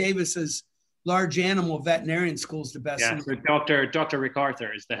 UC Davis is large animal veterinarian school is the best. Yeah, so Dr. Rick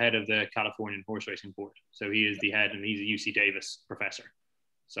Arthur is the head of the Californian Horse Racing Board. So he is the head, and he's a UC Davis professor.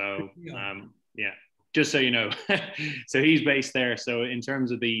 So yeah, just so you know. So he's based there. So in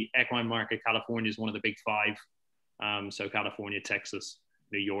terms of the equine market, California is one of the big five. So California, Texas,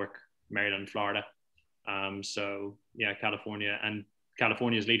 New York, Maryland, Florida. So yeah, California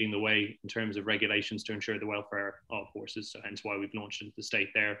is leading the way in terms of regulations to ensure the welfare of horses. So hence why we've launched into the state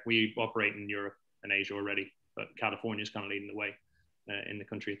there. We operate in Europe and Asia already, but California is kind of leading the way in the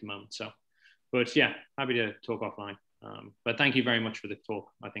country at the moment. So, but yeah, happy to talk offline. But thank you very much for the talk.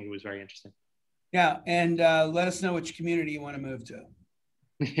 I think it was very interesting. Yeah, and let us know which community you want to move to.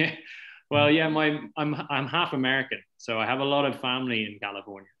 Yeah, well, yeah, I'm half American, so I have a lot of family in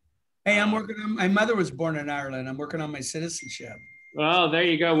California. Hey, I'm working on, my mother was born in Ireland. I'm working on my citizenship. Well, there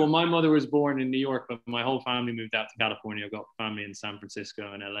you go. Well, my mother was born in New York, but my whole family moved out to California. I've got family in San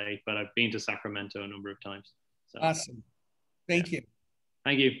Francisco and LA, but I've been to Sacramento a number of times. So, awesome. Thank you.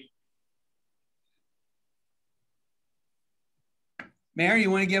 Thank you. Mayor,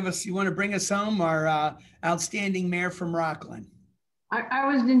 you want to bring us home, our outstanding mayor from Rockland? I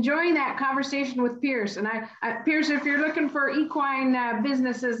was enjoying that conversation with Pierce, and Pierce, if you're looking for equine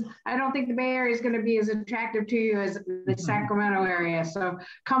businesses, I don't think the Bay Area is going to be as attractive to you as the Sacramento area. So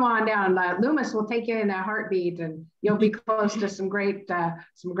come on down. Loomis will take you in a heartbeat, and you'll be close to some great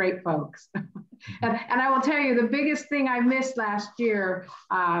folks. And I will tell you, the biggest thing I missed last year,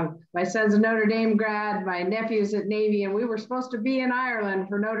 my son's a Notre Dame grad, my nephew's at Navy, and we were supposed to be in Ireland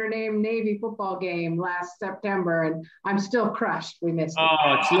for Notre Dame Navy football game last September, and I'm still crushed. We missed it.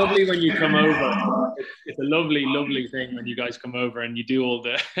 Oh, it's lovely when you come over. It's a lovely, lovely thing when you guys come over and you do all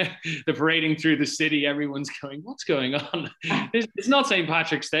the parading through the city. Everyone's going, what's going on? It's not St.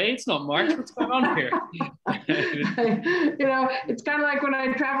 Patrick's Day. It's not March. What's going on here? You know, it's kind of like when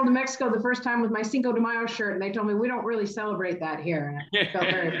I traveled to Mexico the first time with my Cinco de Mayo shirt, and they told me we don't really celebrate that here. And I felt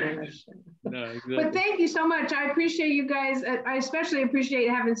very foolish. No, exactly. But thank you so much. I appreciate you guys. I especially appreciate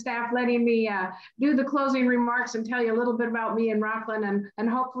having staff letting me do the closing remarks and tell you a little bit about me in Rockland, and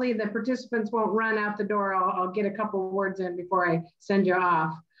hopefully the participants won't run out the door. I'll get a couple of words in before I send you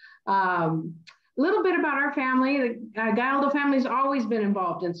off. A little bit about our family. The Galdo family has always been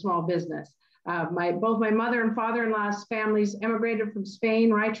involved in small business. Both my mother and father-in-law's families emigrated from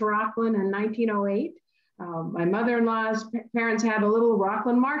Spain right to Rockland in 1908. My mother-in-law's parents had a little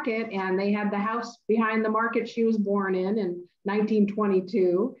Rockland market, and they had the house behind the market she was born in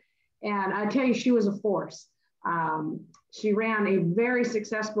 1922. And I tell you, she was a force. She ran a very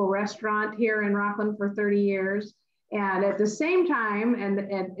successful restaurant here in Rockland for 30 years. And at the same time,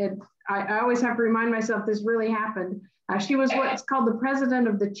 and I always have to remind myself this really happened, she was what's called the president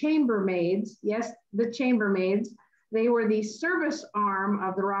of the chambermaids. Yes, the chambermaids. They were the service arm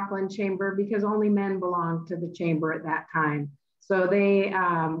of the Rockland Chamber because only men belonged to the chamber at that time. So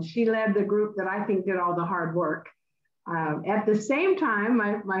she led the group that I think did all the hard work. At the same time,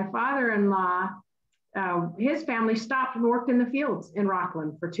 my father-in-law, his family stopped and worked in the fields in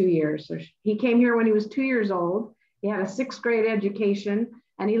Rockland for 2 years. So he came here when he was 2 years old. He had a 6th grade education,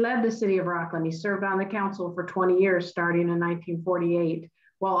 and he led the city of Rockland. He served on the council for 20 years, starting in 1948,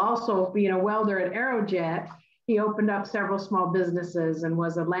 while also being a welder at Aerojet. He opened up several small businesses and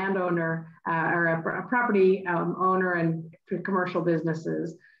was a landowner or a property owner and commercial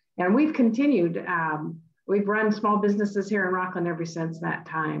businesses. And we've continued. We've run small businesses here in Rockland ever since that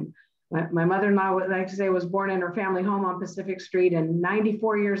time. My mother-in-law, like I say, was born in her family home on Pacific Street, and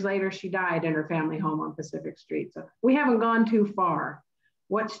 94 years later, she died in her family home on Pacific Street. So we haven't gone too far.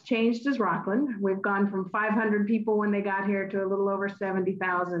 What's changed is Rockland. We've gone from 500 people when they got here to a little over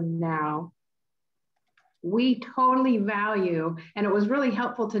 70,000 now. We totally value, and it was really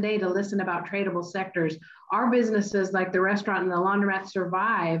helpful today to listen about tradable sectors. Our businesses, like the restaurant and the laundromat,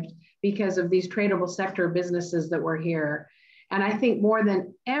 survived because of these tradable sector businesses that were here. And I think more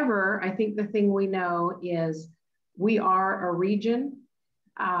than ever, I think the thing we know is we are a region.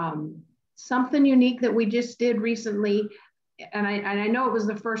 Something unique that we just did recently, and I know it was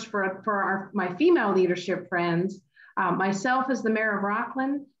the first for my female leadership friends. Myself as the mayor of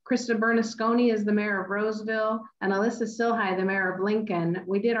Rockland, Krista Bernasconi is the mayor of Roseville, and Alyssa Silhai, the mayor of Lincoln.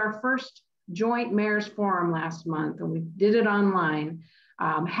 We did our first joint mayor's forum last month, and we did it online.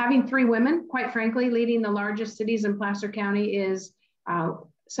 Having 3 women, quite frankly, leading the largest cities in Placer County is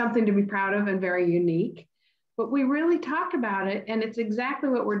something to be proud of and very unique. But we really talked about it, and it's exactly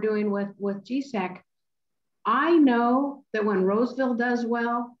what we're doing with GSEC. I know that when Roseville does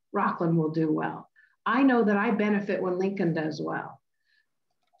well, Rockland will do well. I know that I benefit when Lincoln does well.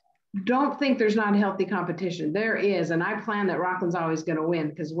 don't think there's not a healthy competition. There is, and I plan that Rockland's always going to win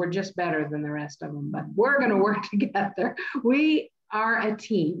because we're just better than the rest of them, but we're going to work together. We are a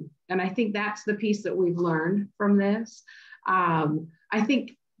team, and I think that's the piece that we've learned from this. I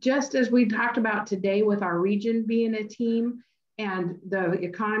think just as we talked about today with our region being a team and the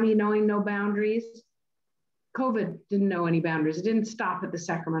economy knowing no boundaries, COVID didn't know any boundaries. It didn't stop at the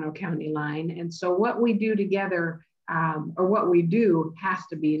Sacramento County line. And so what we do together, or what we do, has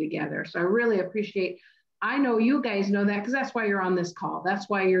to be together. So I really appreciate, I know you guys know that because that's why you're on this call. That's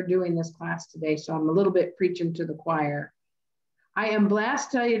why you're doing this class today. So I'm a little bit preaching to the choir. I am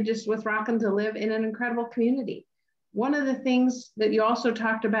blessed, tell you, just with Rockland, to live in an incredible community. One of the things that you also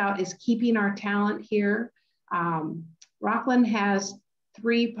talked about is keeping our talent here. Rockland has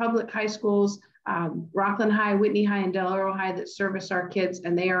 3 public high schools, Rockland High, Whitney High, and Del Oro High, that service our kids,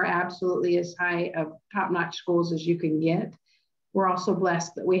 and they are absolutely as high of top-notch schools as you can get. We're also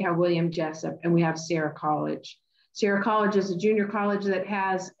blessed that we have William Jessup and we have Sierra College. Sierra College is a junior college that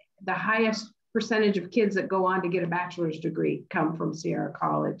has the highest percentage of kids that go on to get a bachelor's degree come from Sierra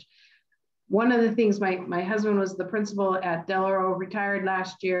College. One of the things, my husband was the principal at Del Oro, retired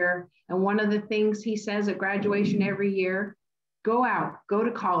last year, and one of the things he says at graduation every year, go out, go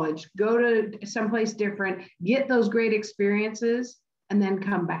to college, go to someplace different, get those great experiences, and then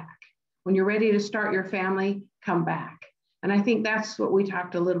come back. When you're ready to start your family, come back. And I think that's what we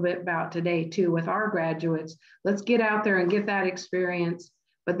talked a little bit about today too with our graduates. Let's get out there and get that experience,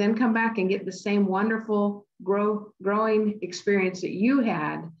 but then come back and get the same wonderful growing experience that you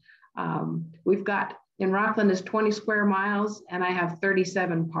had. We've got, in Rockland is 20 square miles, and I have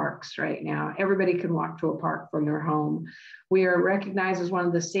 37 parks right now. Everybody can walk to a park from their home. We are recognized as one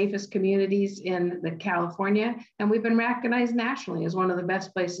of the safest communities in California, and we've been recognized nationally as one of the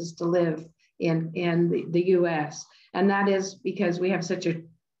best places to live in the US. And that is because we have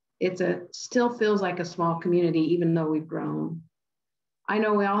still feels like a small community, even though we've grown. I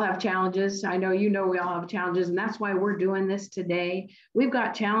know we all have challenges. I know you know we all have challenges, and that's why we're doing this today. We've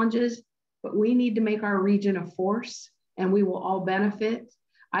got challenges, but we need to make our region a force, and we will all benefit.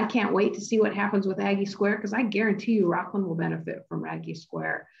 I can't wait to see what happens with Aggie Square, because I guarantee you Rockland will benefit from Aggie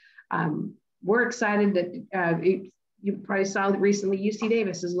Square. We're excited that you probably saw that recently UC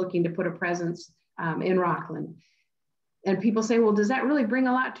Davis is looking to put a presence in Rockland. And people say, well, does that really bring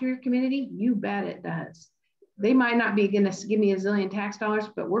a lot to your community? You bet it does. They might not be going to give me a zillion tax dollars,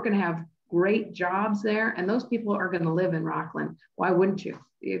 but we're going to have great jobs there. And those people are going to live in Rockland. Why wouldn't you?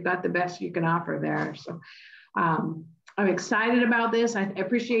 You've got the best you can offer there. So I'm excited about this. I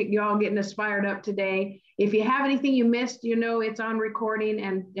appreciate you all getting us fired up today. If you have anything you missed, you know it's on recording,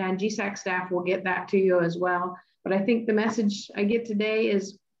 and GSAC staff will get that to you as well. But I think the message I get today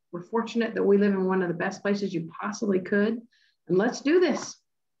is we're fortunate that we live in one of the best places you possibly could. And let's do this.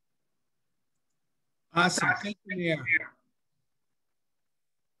 Awesome. Thank you, Mayor.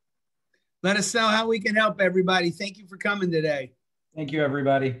 Let us know how we can help everybody. Thank you for coming today. Thank you,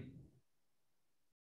 everybody.